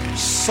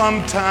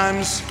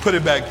 Sometimes, put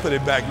it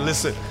back.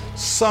 Listen,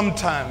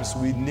 sometimes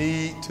we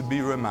need to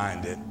be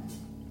reminded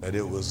that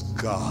it was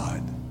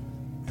God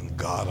and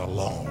God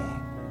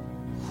alone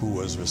who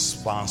was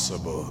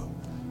responsible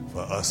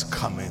for us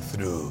coming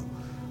through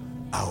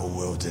our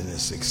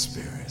wilderness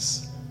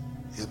experience.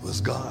 It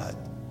was God.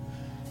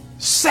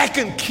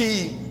 Second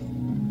key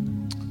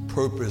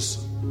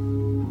purpose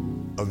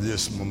of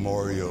this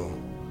memorial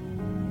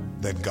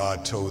that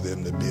God told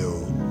them to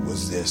build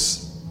was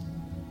this.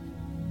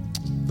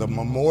 The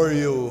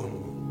memorial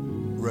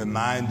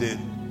reminded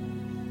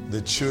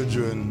the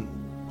children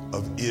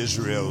of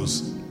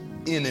Israel's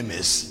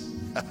enemies.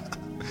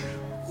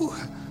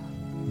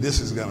 This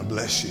is going to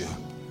bless you.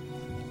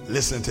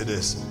 Listen to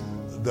this.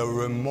 The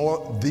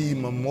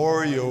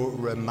memorial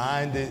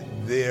reminded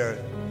their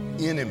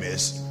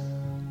enemies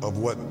of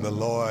what the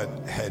Lord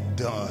had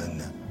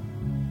done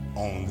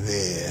on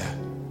their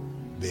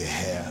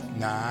behalf.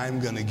 Now, I'm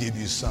going to give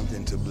you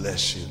something to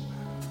bless you.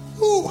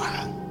 Ooh.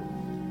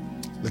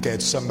 Look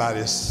at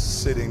somebody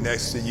sitting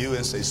next to you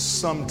and say,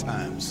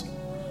 sometimes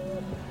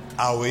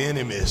our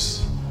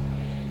enemies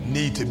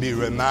need to be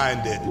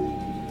reminded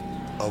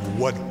of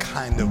what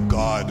kind of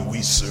God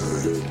we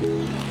serve.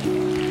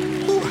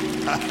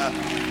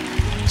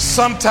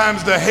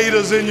 Sometimes the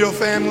haters in your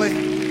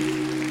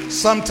family,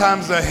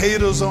 sometimes the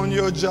haters on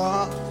your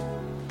job,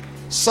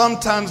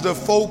 Sometimes the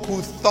folk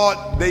who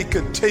thought they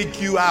could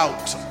take you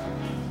out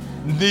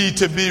need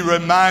to be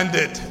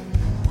reminded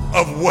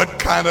of what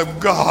kind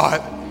of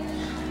God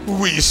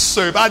we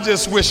serve. I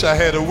just wish I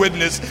had a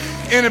witness.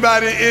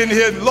 Anybody in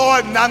here?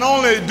 Lord, not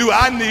only do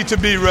I need to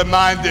be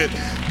reminded,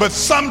 but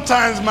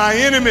sometimes my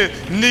enemy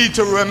need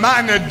to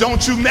remind me,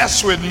 don't you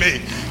mess with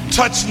me.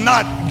 Touch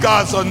not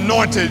God's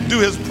anointed, do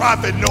his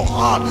prophet no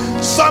harm.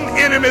 Some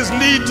enemies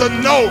need to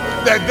know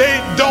that they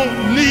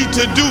don't need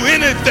to do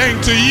anything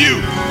to you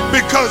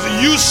because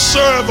you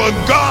serve a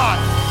God.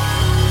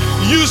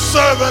 You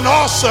serve an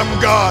awesome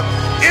God.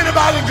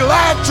 Anybody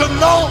glad to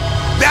know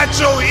that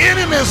your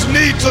enemies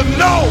need to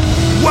know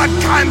what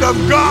kind of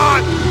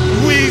God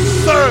we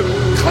serve?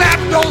 Clap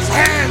those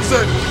hands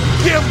and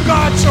give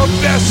God your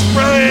best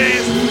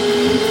praise.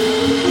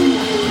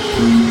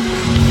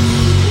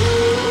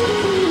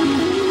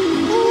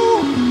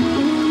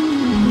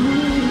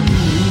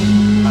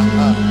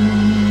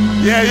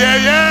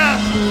 Yeah.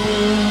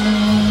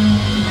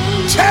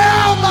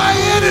 Tell my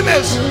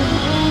enemies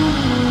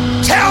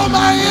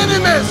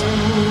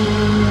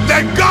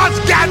that God's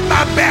got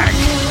my back.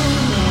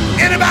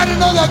 Anybody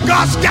know that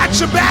God's got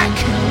your back?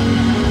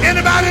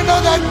 Anybody know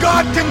that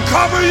God can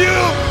cover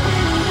you?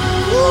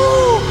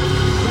 Woo.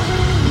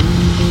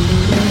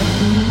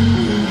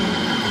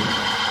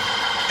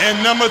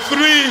 And number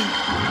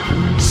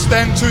 3,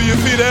 stand to your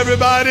feet,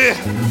 everybody.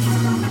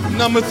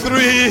 Number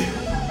 3,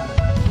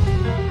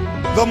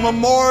 the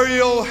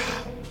memorial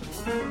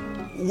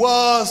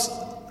was,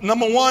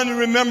 number 1,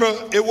 remember,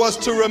 it was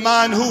to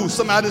remind who?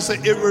 Somebody say,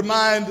 it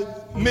reminded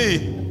me.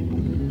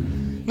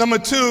 Number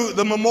 2,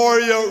 the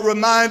memorial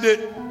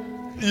reminded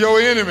your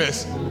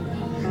enemies.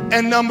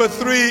 And number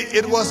 3,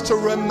 it was to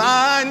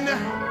remind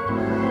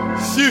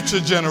future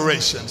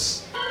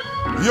generations,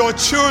 your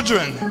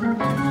children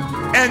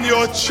and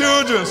your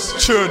children's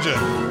children,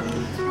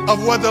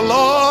 of what the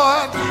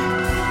Lord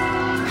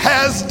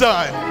has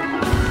done.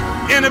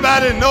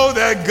 Anybody know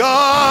that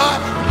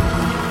God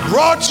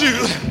brought you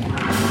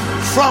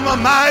from a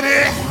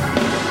mighty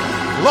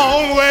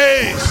long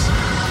ways?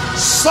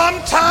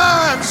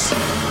 Sometimes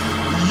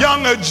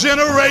younger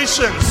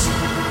generations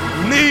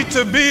need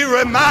to be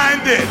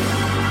reminded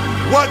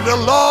what the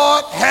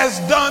Lord has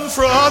done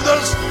for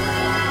others,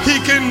 he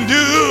can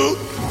do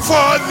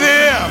for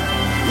them.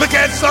 Look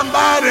at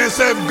somebody and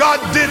say, if God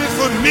did it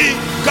for me,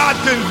 God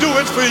can do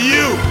it for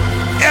you.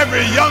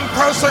 Every young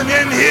person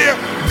in here,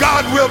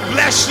 God will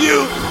bless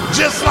you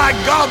just like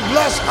God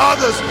bless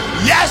others.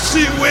 Yes,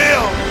 he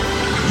will.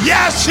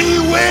 Yes, he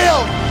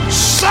will.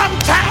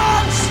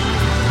 Sometimes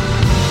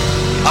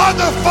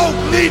other folk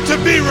need to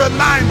be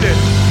reminded.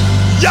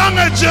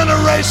 Younger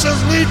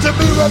generations need to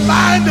be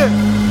reminded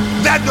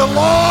that the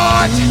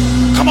Lord,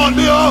 come on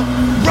Bill,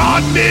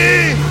 brought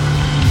me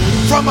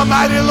from a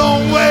mighty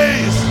long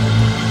ways.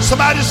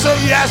 Somebody say,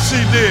 yes,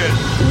 he did.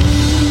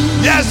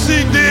 Yes,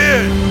 he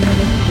did.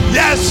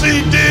 Yes,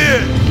 he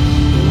did.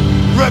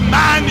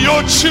 Remind your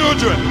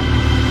children.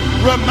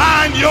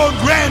 Remind your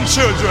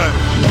grandchildren.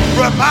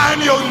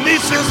 Remind your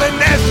nieces and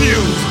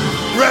nephews.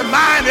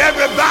 Remind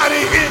everybody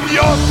in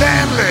your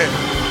family.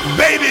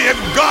 Baby, if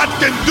God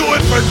can do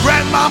it for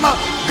grandmama,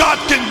 God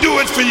can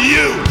do it for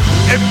you.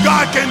 If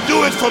God can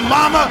do it for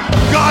mama,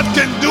 God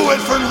can do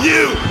it for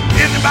you.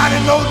 Anybody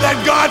know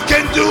that God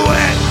can do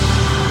it?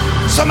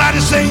 Somebody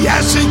say,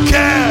 yes, he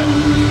can.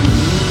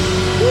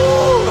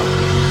 Woo.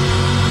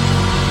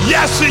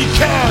 Yes, he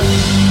can.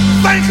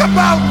 Think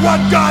about what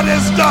God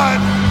has done.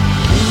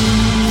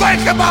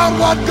 Think about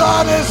what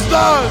God has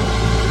done.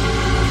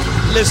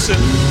 Listen.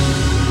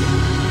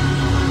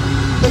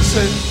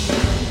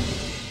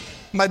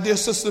 My dear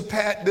sister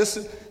Pat,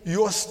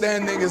 your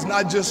standing is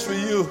not just for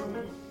you.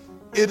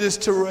 It is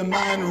to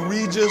remind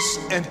Regis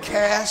and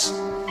Cass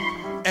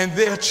and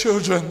their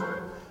children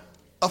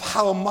of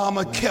how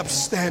mama kept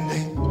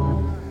standing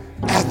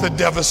at the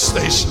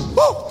devastation.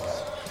 Woo!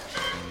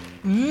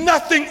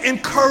 Nothing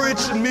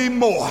encouraged me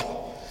more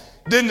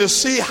than to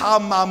see how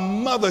my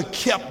mother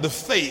kept the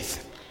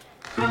faith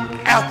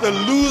after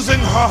losing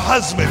her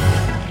husband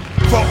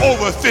for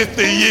over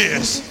 50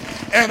 years.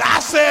 And I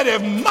said,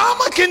 if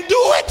mama can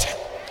do it,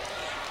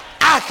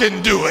 I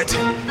can do it.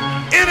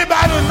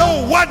 Anybody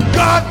know what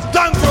God's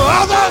done for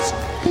others?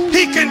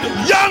 He can,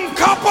 young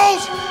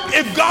couples,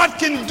 if God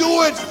can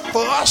do it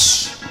for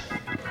us,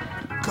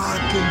 God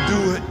can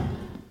do it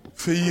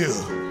for you.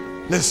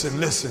 Listen.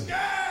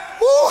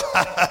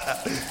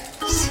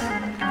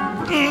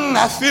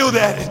 I feel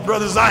that,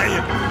 Brother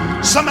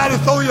Zion. Somebody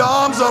throw your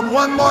arms up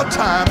one more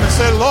time and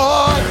say,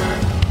 Lord,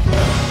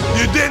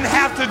 you didn't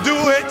have to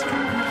do it,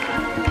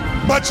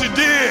 but you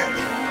did.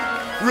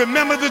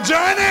 Remember the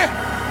journey?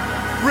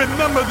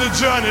 Remember the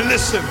journey.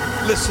 Listen.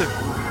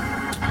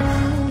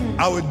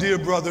 Our dear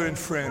brother and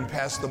friend,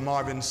 Pastor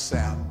Marvin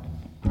Sapp,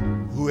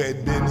 who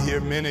had been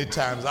here many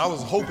times. I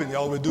was hoping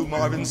y'all would do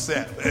Marvin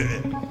Sapp.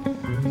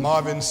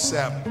 Marvin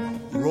Sapp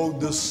wrote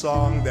this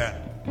song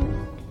that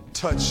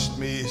touched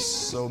me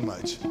so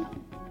much.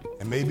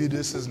 And maybe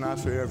this is not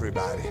for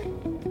everybody,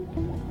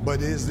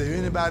 but is there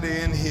anybody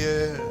in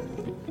here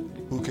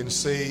who can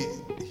say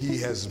he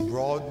has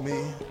brought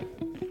me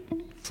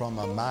from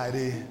a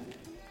mighty.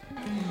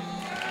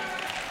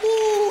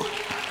 Woo.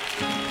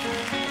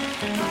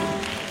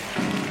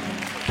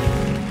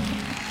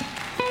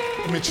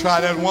 Let me try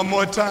that one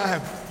more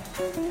time.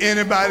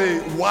 Anybody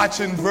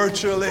watching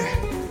virtually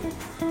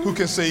who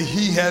can say,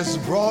 he has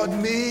brought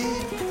me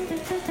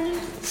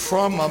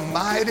from a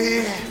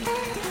mighty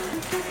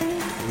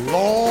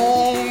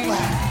long.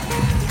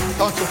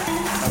 Don't you?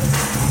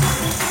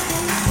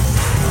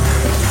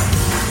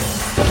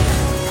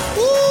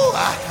 Ooh,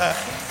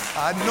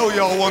 I know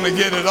y'all want to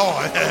get it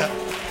on.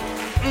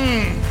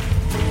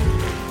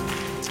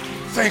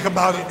 Think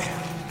about it.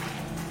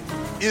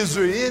 Is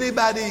there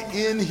anybody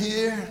in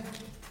here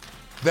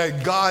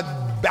that God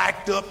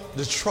backed up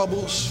the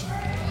troubles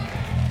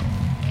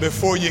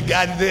before you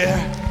got there?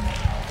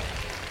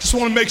 Just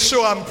want to make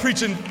sure I'm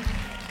preaching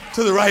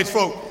to the right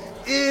folk.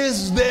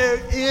 Is there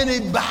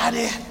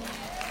anybody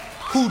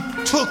who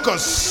took a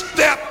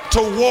step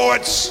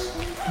towards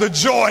the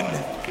Jordan,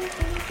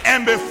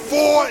 and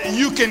before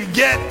you can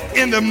get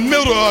in the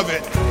middle of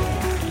it,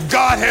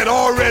 God had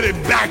already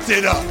backed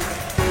it up?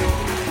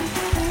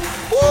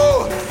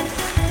 Woo!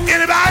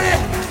 Anybody?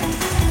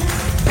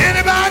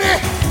 Anybody?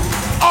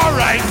 All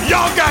right,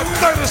 y'all got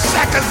 30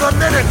 seconds, a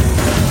minute.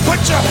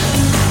 Put your...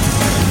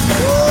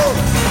 Woo!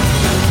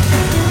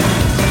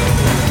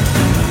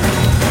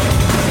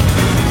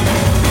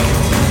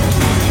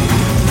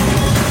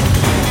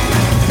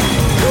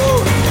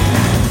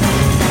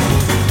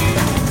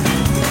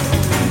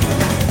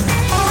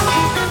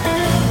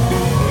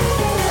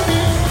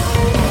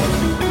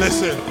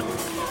 Listen,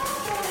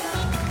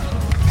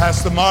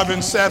 Pastor Marvin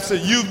Sapp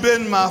said, you've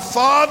been my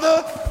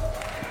father,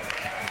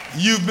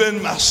 you've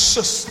been my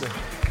sister,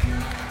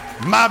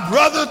 my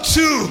brother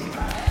too.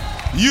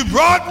 You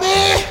brought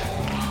me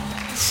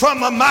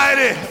from a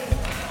mighty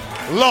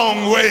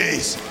long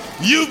ways.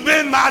 You've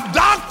been my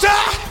doctor,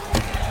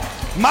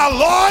 my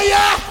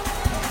lawyer,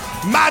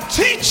 my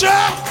teacher,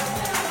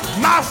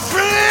 my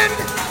friend.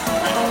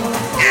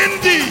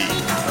 Indeed,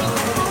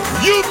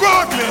 you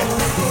brought me.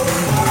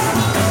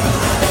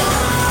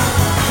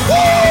 Woo!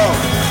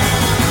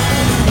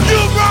 You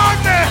brought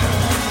me.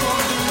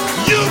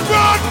 You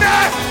brought me.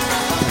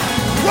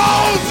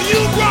 Rose,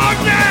 you brought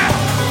me.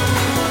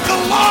 The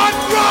Lord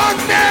brought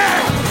me.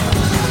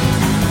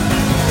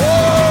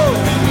 Woo!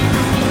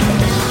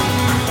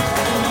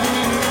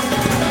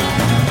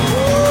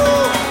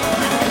 Woo!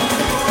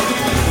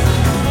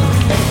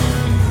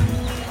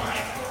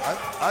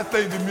 I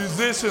think the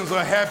musicians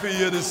are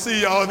happier to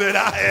see y'all than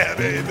I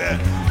am. Amen.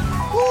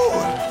 Woo!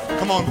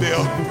 Come on,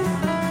 Bill.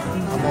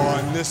 Come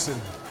on, listen.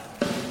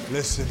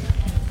 Listen.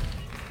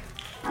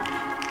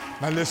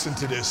 Now listen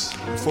to this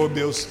before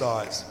Bill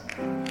starts.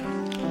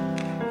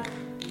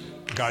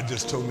 God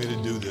just told me to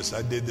do this.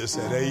 I did this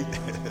at 8.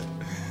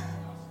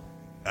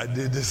 I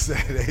did this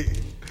at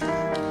 8.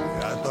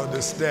 I thought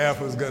the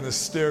staff was going to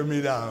stare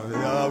me down.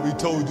 We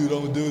told you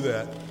don't do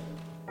that.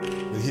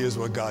 But here's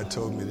what God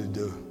told me to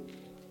do.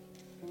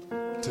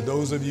 To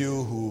those of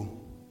you who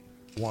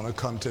want to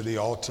come to the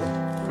altar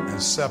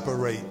and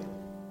separate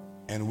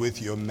and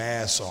with your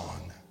mask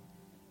on,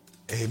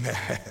 amen.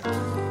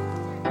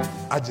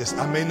 I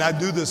may not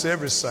do this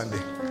every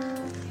Sunday,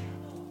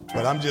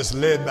 but I'm just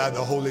led by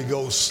the Holy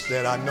Ghost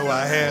that I know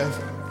I have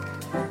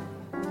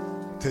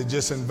to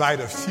just invite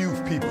a few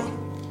people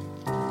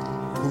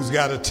who's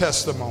got a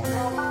testimony.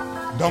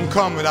 Don't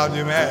come without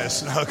your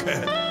mask,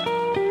 okay?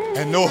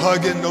 And no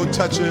hugging, no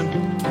touching,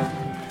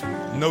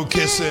 no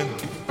kissing,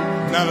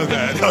 none of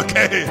that,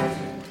 okay?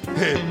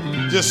 Hey,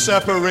 just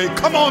separate.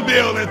 Come on,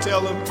 Bill, and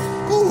tell them.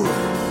 Ooh,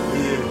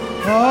 yeah.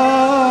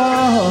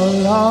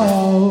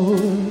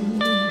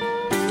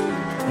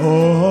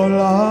 Oh,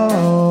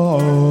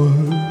 Lord,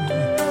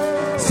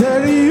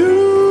 said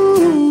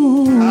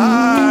you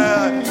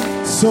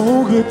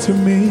so good to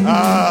me.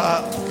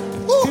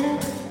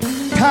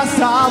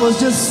 Pastor, I was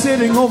just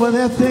sitting over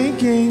there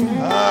thinking,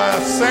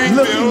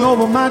 looking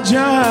over my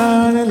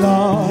journey,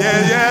 Lord.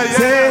 Yeah.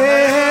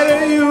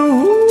 Said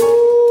you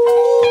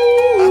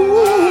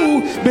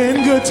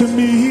been good to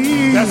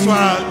me. That's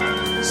why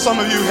some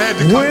of you had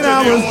to come when to the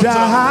I was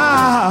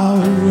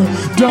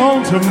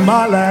down to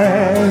my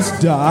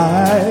last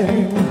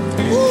dime.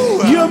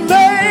 You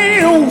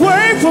made a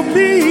way for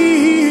me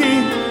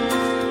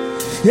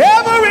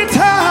every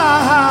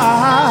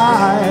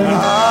time.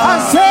 I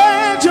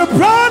said you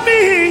brought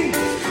me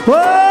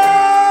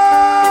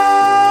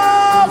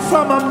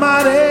from a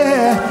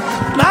mighty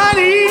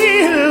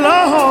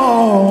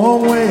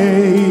long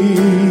way.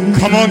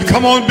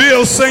 Come on,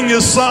 Bill, sing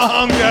your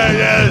song.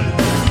 Yeah.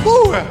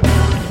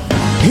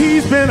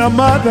 He's been a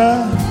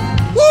mother.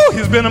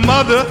 He's been a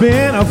mother.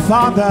 Been a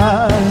father.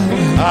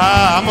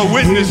 I'm a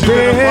witness. He's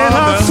been a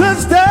father. A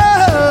sister.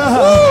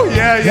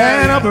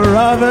 And a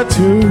brother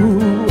too.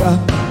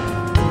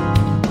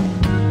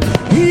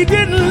 He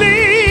didn't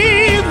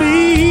leave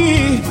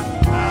me.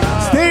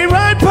 Stay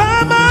right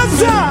by my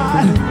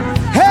side.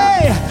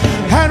 Hey,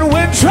 and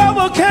when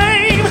trouble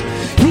came,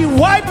 he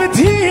wiped the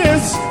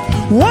tears,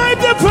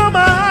 wiped it from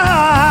my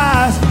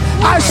eyes.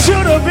 I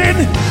should have been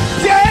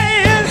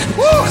dead,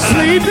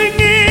 sleeping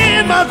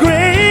in my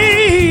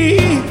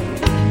grave.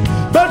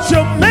 But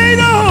you made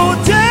a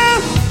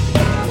hotel,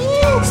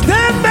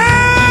 stand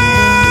back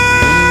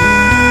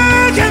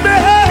and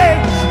behave.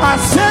 I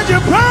said you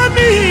brought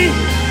me,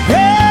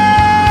 hey,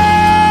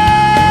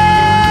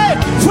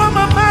 from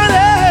a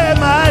mighty,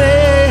 mighty,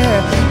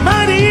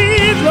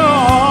 mighty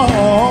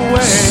long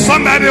way.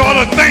 Somebody ought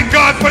to thank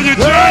God for your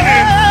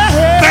journey.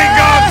 Thank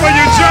God for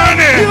your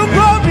journey. You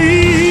brought me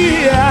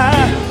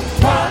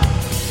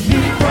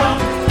from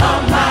a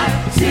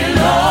mighty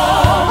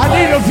long I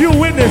need a few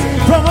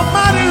witnesses from a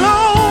mighty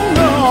long,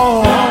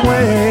 long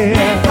way.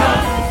 from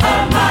a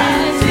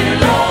mighty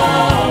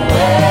long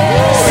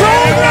way. So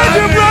glad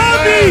you brought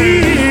me,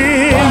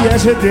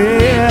 yes you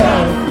did.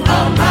 A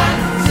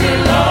mighty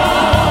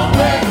long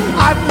way. I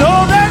know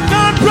that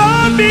God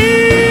brought me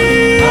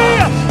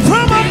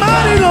from a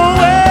mighty long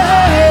way.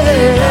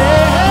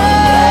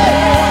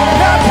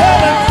 Now tell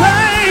him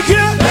thank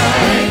you.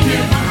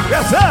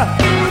 Yes sir.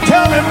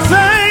 Tell him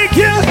thank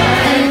you.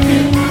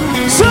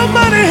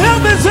 Somebody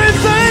help me say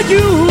thank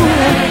you.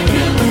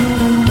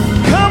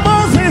 Come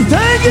on, say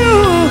thank you.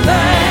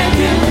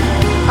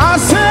 I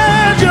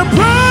said you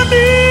brought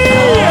me.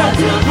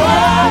 You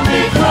brought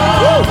me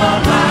from a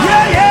mighty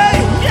Yeah, yeah,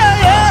 yeah,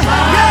 yeah,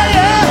 yeah,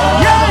 yeah,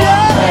 yeah,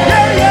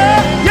 yeah,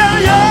 yeah,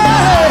 yeah,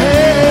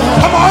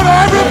 yeah. Come on,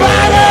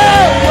 everybody.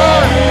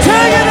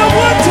 Take it up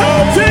one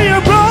time till you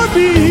brought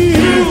me.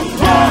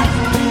 from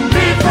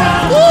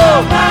a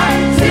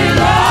mighty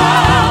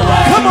long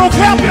way. Come on,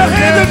 clap your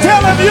hands and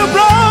tell him you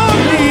brought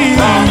me.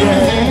 From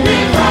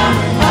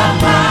a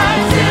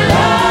mighty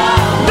long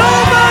way.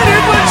 Nobody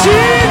but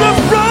Jesus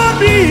brought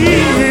me.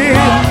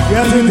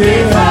 Yes, he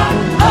did. From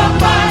a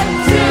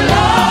mighty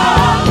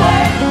long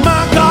way.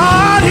 My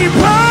God, he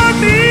brought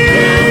me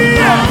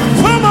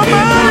from a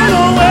mighty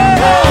long way.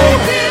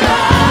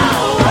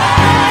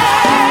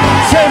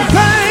 Say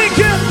thank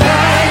you,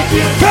 thank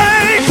you,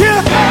 thank you,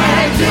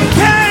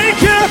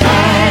 thank you,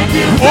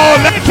 Oh,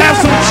 let's have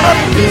some church.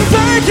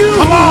 thank you.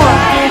 Come on.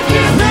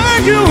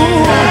 Thank you,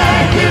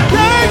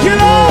 thank you,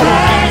 Lord.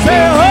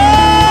 Say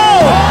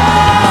oh,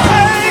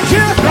 thank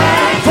you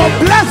for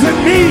blessing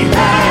me.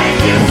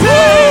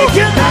 Thank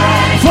you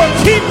for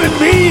keeping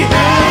me.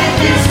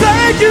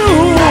 Thank you,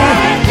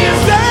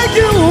 thank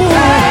you,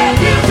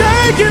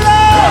 thank you,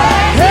 Lord.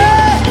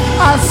 Hey,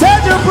 I said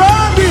you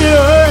brought me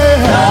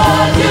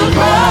Lord, you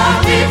brought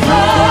me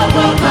from a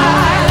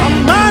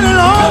mighty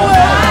long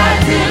way,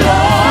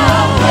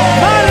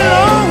 mighty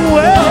long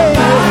way.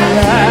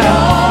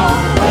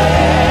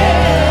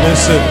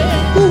 Listen,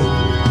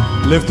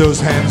 lift those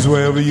hands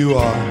wherever you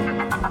are.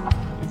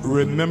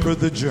 Remember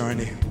the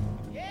journey.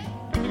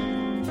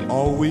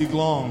 All week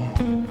long,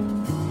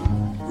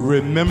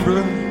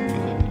 remember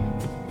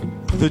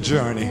the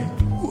journey.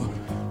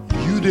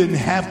 You didn't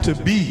have to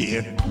be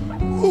here,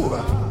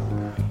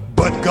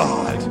 but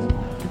God.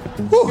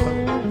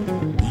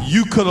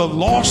 You could have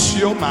lost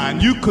your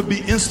mind. You could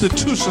be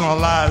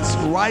institutionalized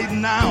right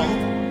now,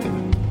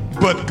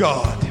 but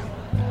God.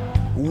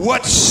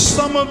 What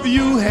some of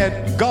you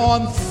had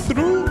gone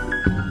through,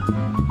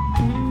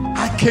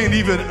 I can't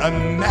even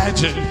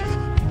imagine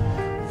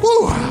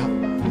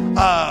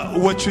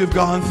what you've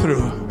gone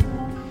through.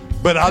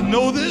 But I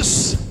know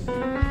this,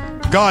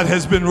 God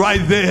has been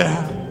right there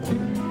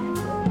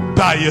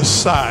by your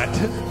side.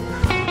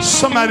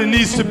 Somebody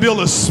needs to build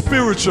a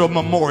spiritual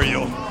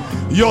memorial.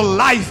 Your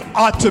life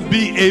ought to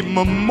be a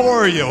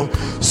memorial.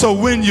 So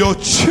when your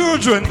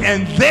children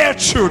and their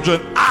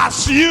children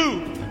ask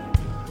you,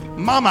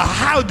 Mama,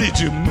 how did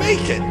you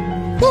make it?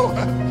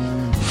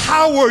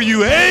 How were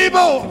you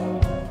able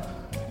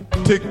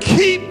to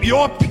keep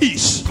your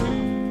peace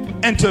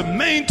and to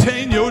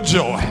maintain your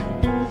joy?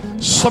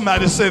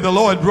 Somebody say, the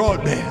Lord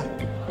brought me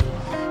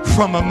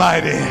from a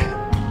mighty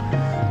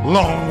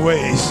long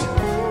ways.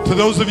 To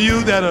those of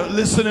you that are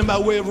listening by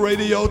way of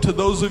radio, to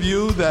those of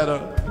you that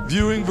are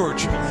viewing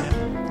virtually,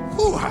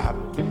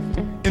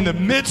 in the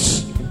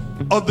midst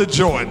of the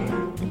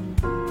Jordan,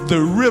 the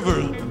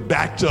river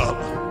backed up.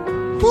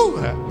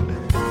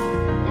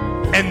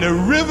 And the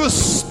river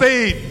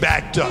stayed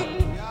backed up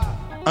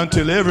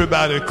until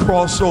everybody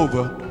crossed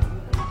over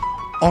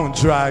on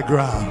dry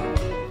ground.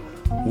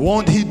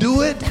 Won't he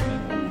do it?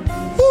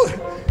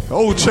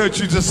 Old church,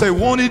 you just say,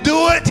 won't he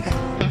do it?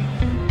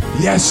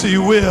 Yes, he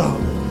will.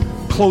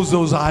 Close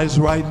those eyes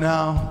right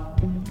now.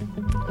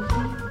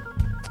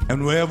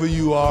 And wherever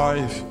you are,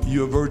 if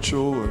you're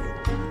virtual or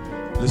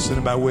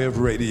listening by way of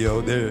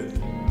radio,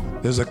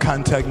 there's a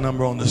contact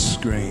number on the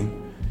screen.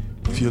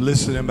 If you're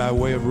listening by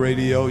way of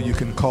radio, you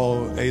can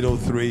call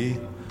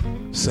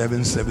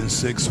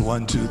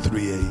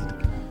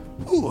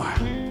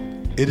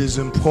 803-776-1238. It is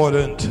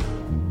important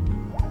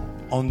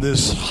on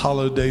this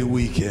holiday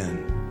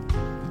weekend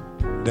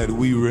that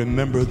we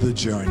remember the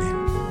journey.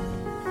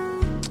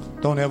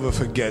 Don't ever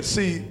forget.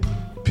 See,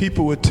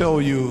 people would tell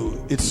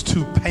you it's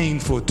too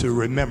painful to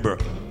remember.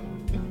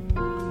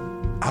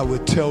 I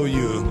would tell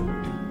you,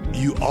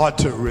 you ought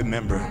to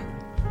remember,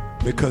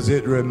 because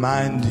it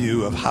reminds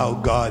you of how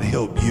God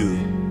helped you.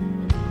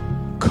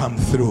 come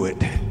through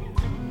it.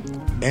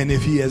 And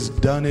if he has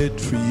done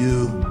it for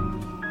you,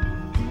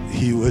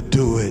 he will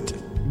do it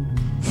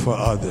for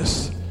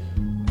others.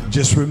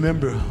 Just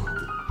remember,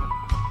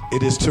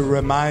 it is to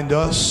remind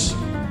us,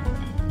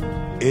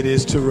 it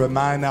is to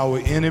remind our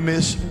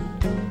enemies,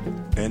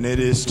 and it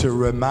is to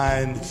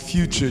remind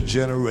future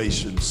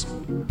generations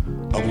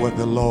of what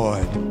the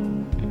Lord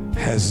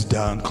has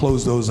done.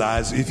 Close those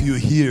eyes. If you're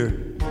here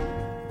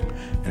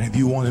and if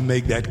you want to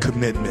make that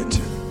commitment,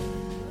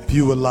 if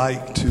you would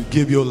like to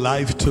give your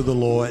life to the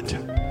Lord,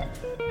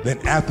 then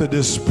after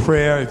this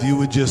prayer, if you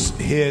would just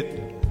head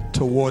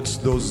towards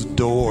those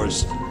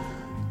doors,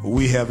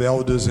 we have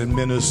elders and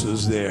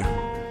ministers there.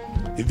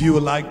 If you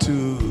would like to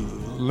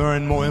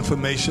learn more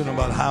information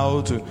about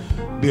how to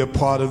be a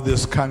part of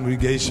this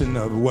congregation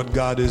of what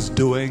God is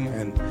doing,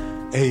 and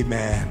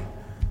amen,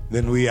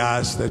 then we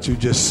ask that you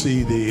just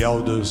see the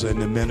elders and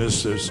the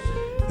ministers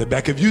in the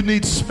back. If you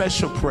need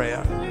special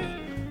prayer,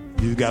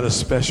 you've got a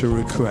special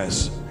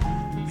request,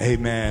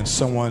 amen,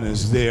 someone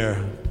is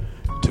there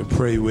to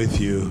pray with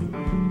you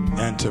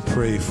and to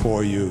pray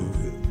for you.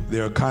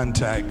 There are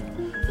contact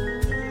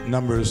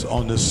numbers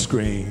on the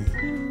screen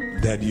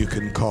that you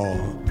can call.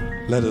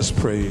 Let us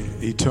pray.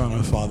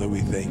 Eternal Father,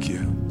 we thank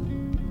you.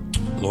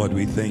 Lord,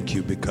 we thank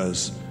you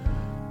because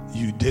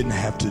you didn't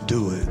have to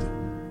do it,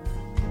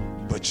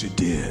 but you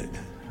did.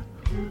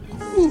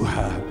 Ooh,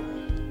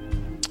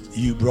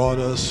 you brought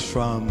us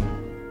from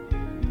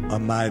a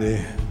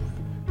mighty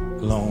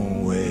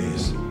long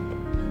ways.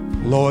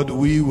 Lord,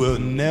 we will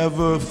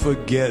never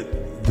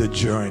forget the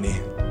journey.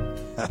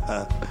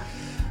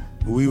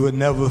 We will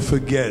never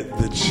forget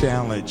the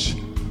challenge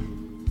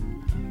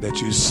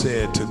that you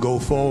said to go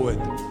forward.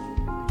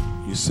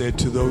 You said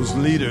to those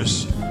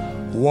leaders,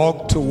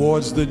 walk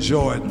towards the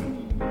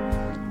Jordan.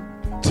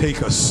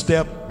 Take a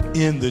step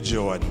in the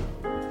Jordan.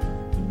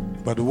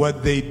 But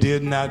what they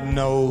did not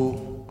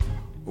know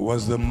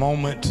was the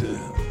moment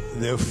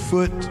their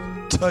foot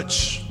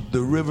touched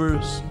the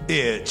river's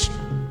edge,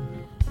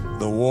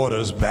 the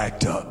waters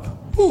backed up.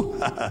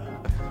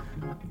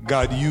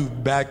 God,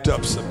 you've backed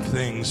up some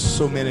things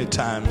so many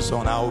times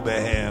on our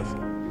behalf.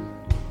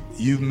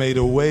 You've made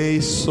a way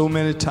so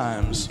many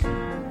times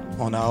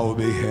on our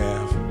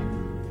behalf.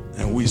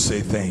 And we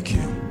say thank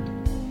you.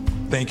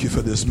 Thank you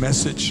for this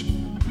message.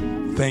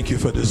 Thank you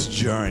for this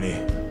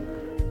journey.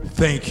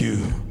 Thank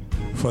you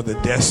for the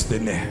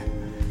destiny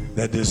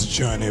that this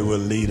journey will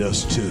lead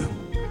us to.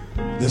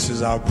 This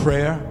is our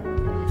prayer.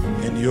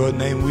 In your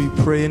name we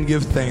pray and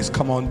give thanks.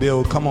 Come on,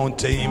 Bill. Come on,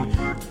 team.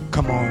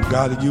 Come on,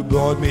 God, you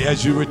brought me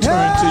as you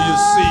return to your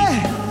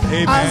seat.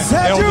 Amen.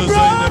 Elders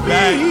are in the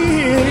back.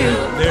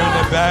 They're in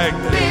the back.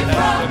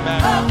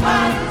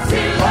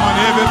 Come on,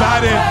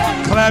 everybody.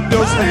 Clap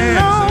those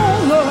hands.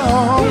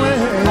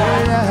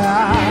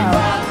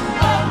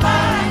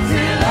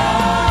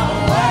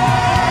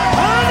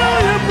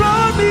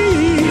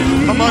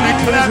 Come on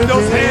and clap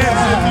those hands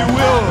if you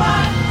will.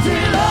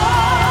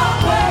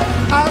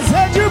 I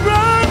said you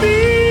brought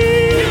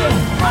me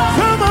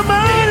from a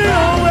mighty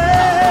long way.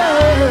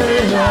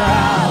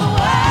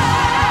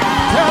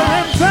 Tell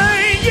him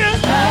thank you,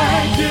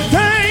 thank you,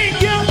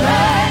 thank you,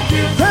 thank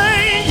you,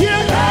 thank you,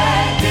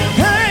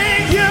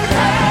 thank you,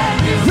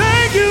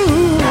 thank you,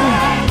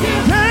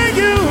 thank you, thank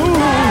you,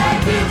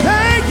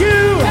 thank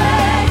you.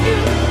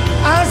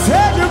 I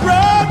said you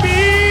brought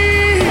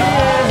me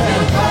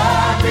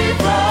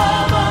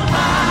from a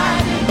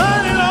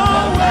mighty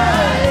long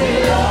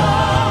way.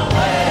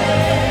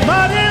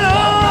 Mighty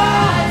long way.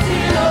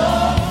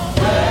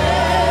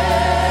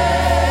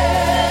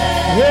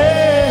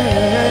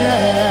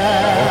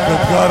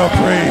 Give God a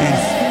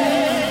praise.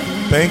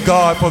 Thank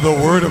God for the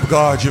word of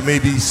God. You may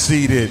be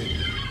seated.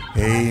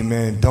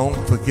 Amen. Don't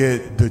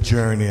forget the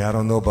journey. I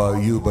don't know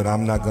about you, but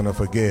I'm not going to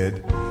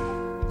forget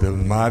the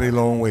mighty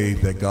long way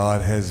that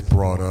God has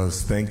brought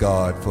us. Thank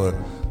God for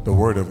the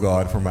word of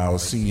God from our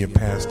senior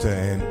pastor.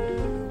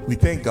 And we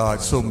thank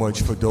God so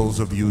much for those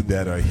of you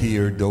that are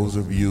here, those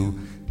of you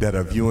that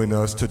are viewing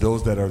us. To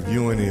those that are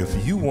viewing,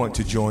 if you want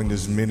to join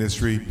this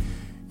ministry,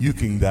 you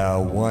can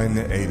dial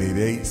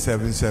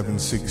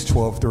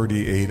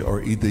 1-888-776-1238,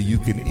 or either you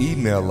can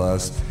email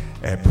us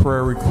at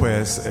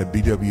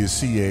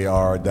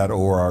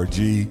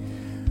prayerrequests@bwcar.org.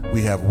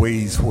 We have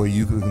ways where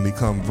you can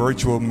become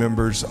virtual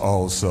members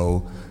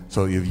also.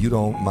 So if you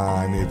don't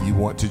mind, if you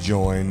want to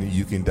join,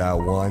 you can dial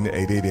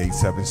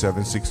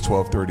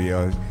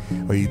 1-888-776-1238,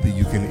 or either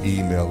you can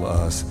email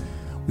us.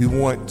 We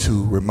want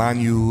to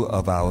remind you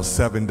of our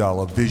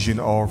 $7 vision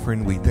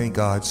offering. We thank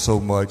God so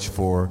much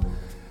for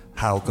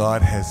how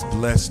God has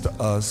blessed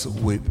us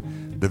with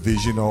the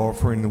vision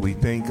offering. We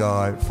thank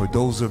God for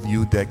those of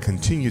you that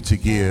continue to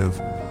give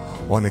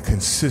on a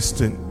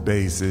consistent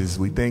basis.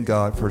 We thank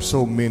God for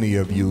so many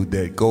of you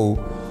that go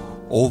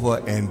over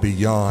and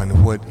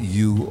beyond what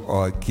you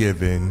are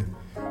given.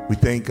 We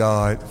thank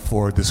God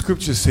for the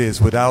scripture says,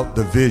 without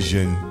the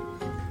vision,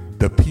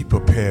 the people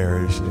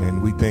perish.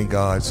 And we thank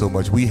God so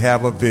much. We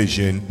have a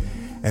vision.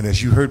 And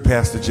as you heard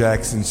Pastor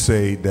Jackson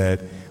say,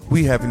 that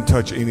we haven't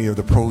touched any of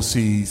the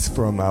proceeds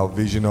from our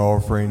vision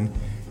offering.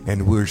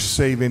 and we're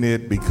saving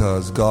it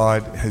because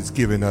God has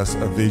given us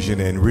a vision,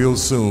 and real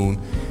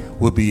soon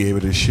we'll be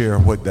able to share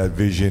what that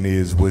vision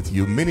is with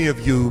you. Many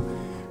of you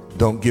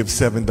don't give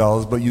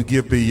 $7, but you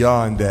give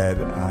beyond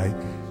that. I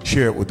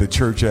share it with the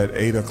church at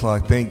 8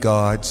 o'clock. Thank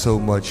God so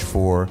much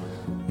for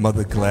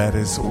Mother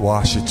Gladys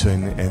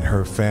Washington and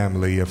her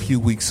family. A few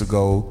weeks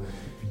ago,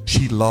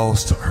 she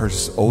lost her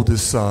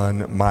oldest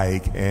son,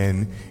 Mike,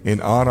 and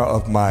in honor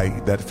of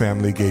Mike, that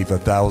family gave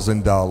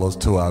 $1,000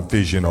 to our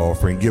vision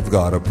offering. Give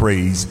God a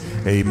praise,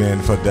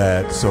 amen, for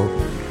that. So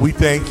we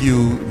thank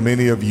you,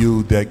 many of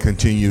you that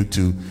continue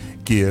to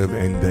give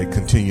and that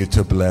continue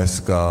to bless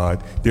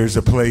God. There's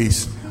a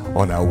place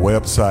on our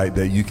website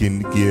that you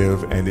can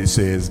give, and it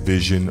says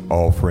Vision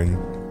Offering.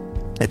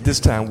 At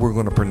this time, we're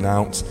going to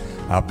pronounce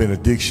our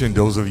benediction.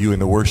 Those of you in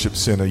the worship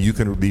center, you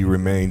can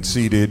remain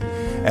seated.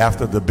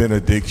 After the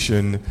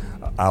benediction,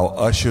 our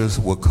ushers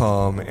will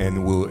come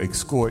and will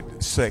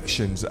escort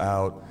sections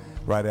out.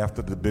 Right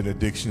after the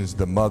benedictions,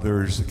 the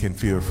mothers can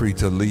feel free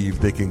to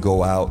leave. They can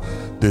go out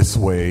this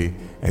way.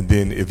 And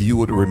then if you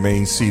would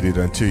remain seated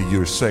until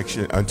you're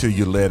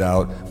led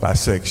out by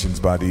sections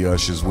by the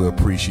ushers, we'll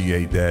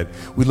appreciate that.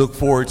 We look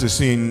forward to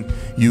seeing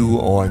you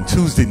on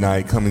Tuesday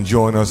night. Come and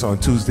join us on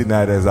Tuesday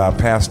night as our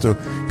pastor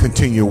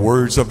continue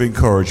words of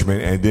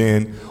encouragement. And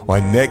then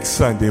on next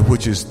Sunday,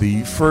 which is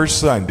the first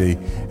Sunday,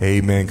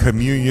 amen,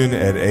 communion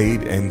at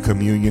 8 and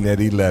communion at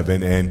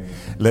 11. And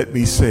let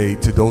me say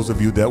to those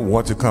of you that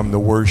want to come to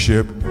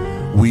worship,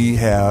 we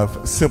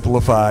have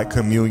simplified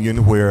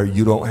communion where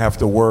you don't have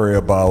to worry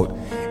about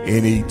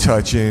any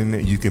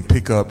touching. You can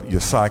pick up your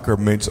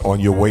sacraments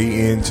on your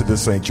way into the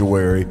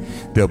sanctuary.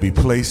 They'll be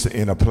placed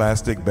in a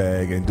plastic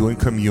bag, and during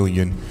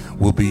communion,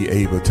 we'll be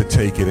able to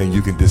take it and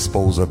you can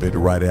dispose of it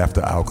right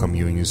after our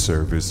communion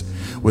service.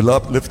 With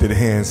uplifted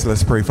hands,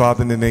 let's pray.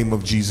 Father, in the name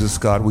of Jesus,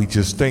 God, we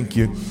just thank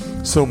you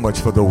so much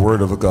for the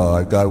word of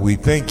God. God, we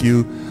thank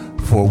you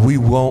for we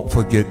won't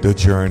forget the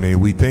journey.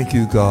 We thank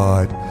you,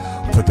 God,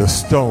 for the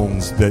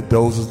stones that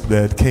those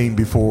that came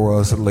before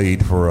us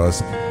laid for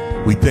us.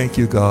 We thank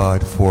you,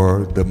 God,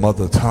 for the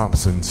Mother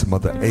Thompsons,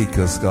 Mother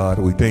Akers, God.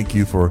 We thank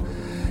you for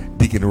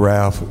Deacon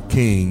Ralph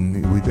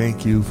King. We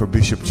thank you for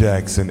Bishop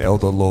Jackson,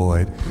 Elder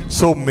Lloyd.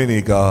 So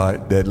many,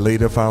 God, that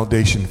laid a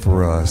foundation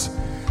for us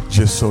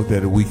just so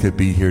that we could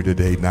be here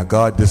today. Now,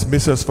 God,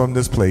 dismiss us from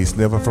this place,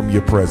 never from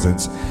your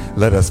presence.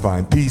 Let us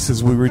find peace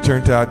as we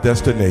return to our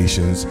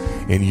destinations.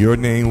 In your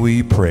name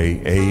we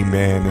pray,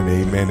 amen and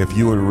amen. If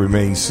you would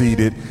remain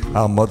seated,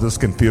 our mothers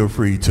can feel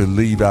free to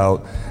leave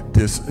out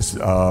this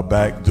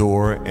back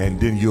door, and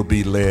then you'll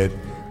be led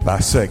by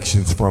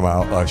sections from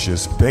our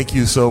ushers. Thank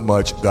you so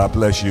much. God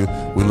bless you.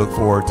 We look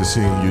forward to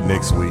seeing you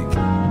next week.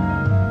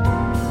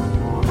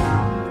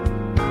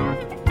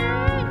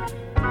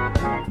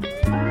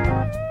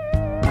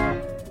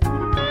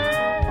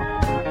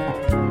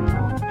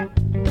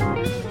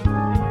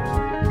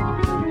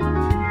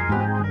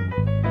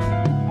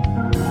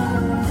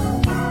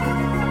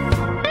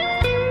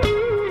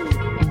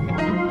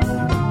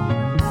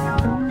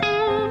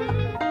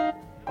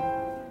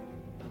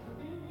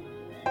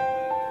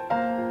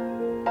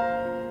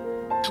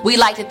 We'd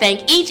like to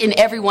thank each and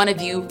every one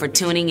of you for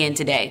tuning in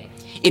today.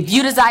 If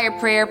you desire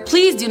prayer,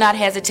 please do not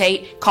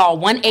hesitate. Call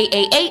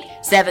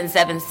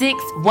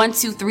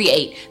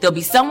 1-888-776-1238. There'll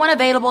be someone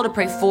available to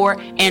pray for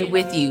and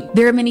with you.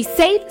 There are many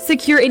safe,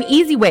 secure, and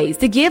easy ways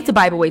to give to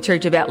Bible Way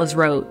Church of Atlas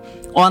Road.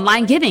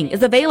 Online giving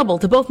is available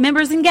to both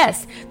members and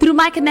guests through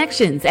my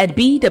connections at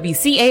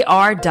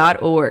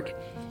bwcar.org.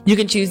 You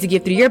can choose to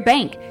give through your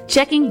bank,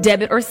 checking,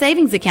 debit, or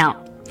savings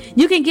account.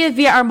 You can give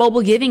via our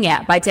mobile giving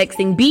app by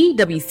texting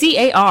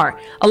BWCAR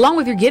along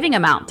with your giving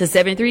amount to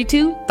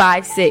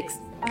 73256.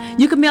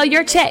 You can mail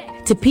your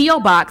check to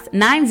P.O. Box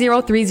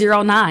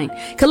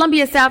 90309,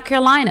 Columbia, South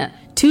Carolina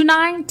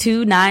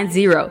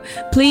 29290.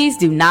 Please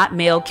do not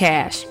mail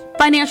cash.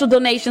 Financial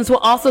donations will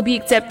also be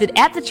accepted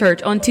at the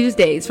church on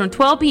Tuesdays from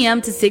 12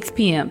 p.m. to 6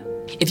 p.m.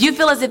 If you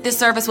feel as if this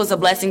service was a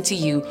blessing to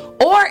you,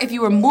 or if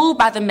you were moved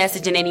by the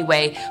message in any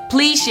way,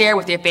 please share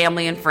with your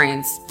family and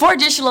friends. For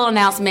additional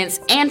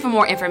announcements and for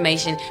more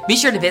information, be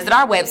sure to visit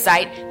our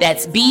website.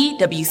 That's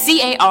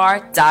bwcar.org.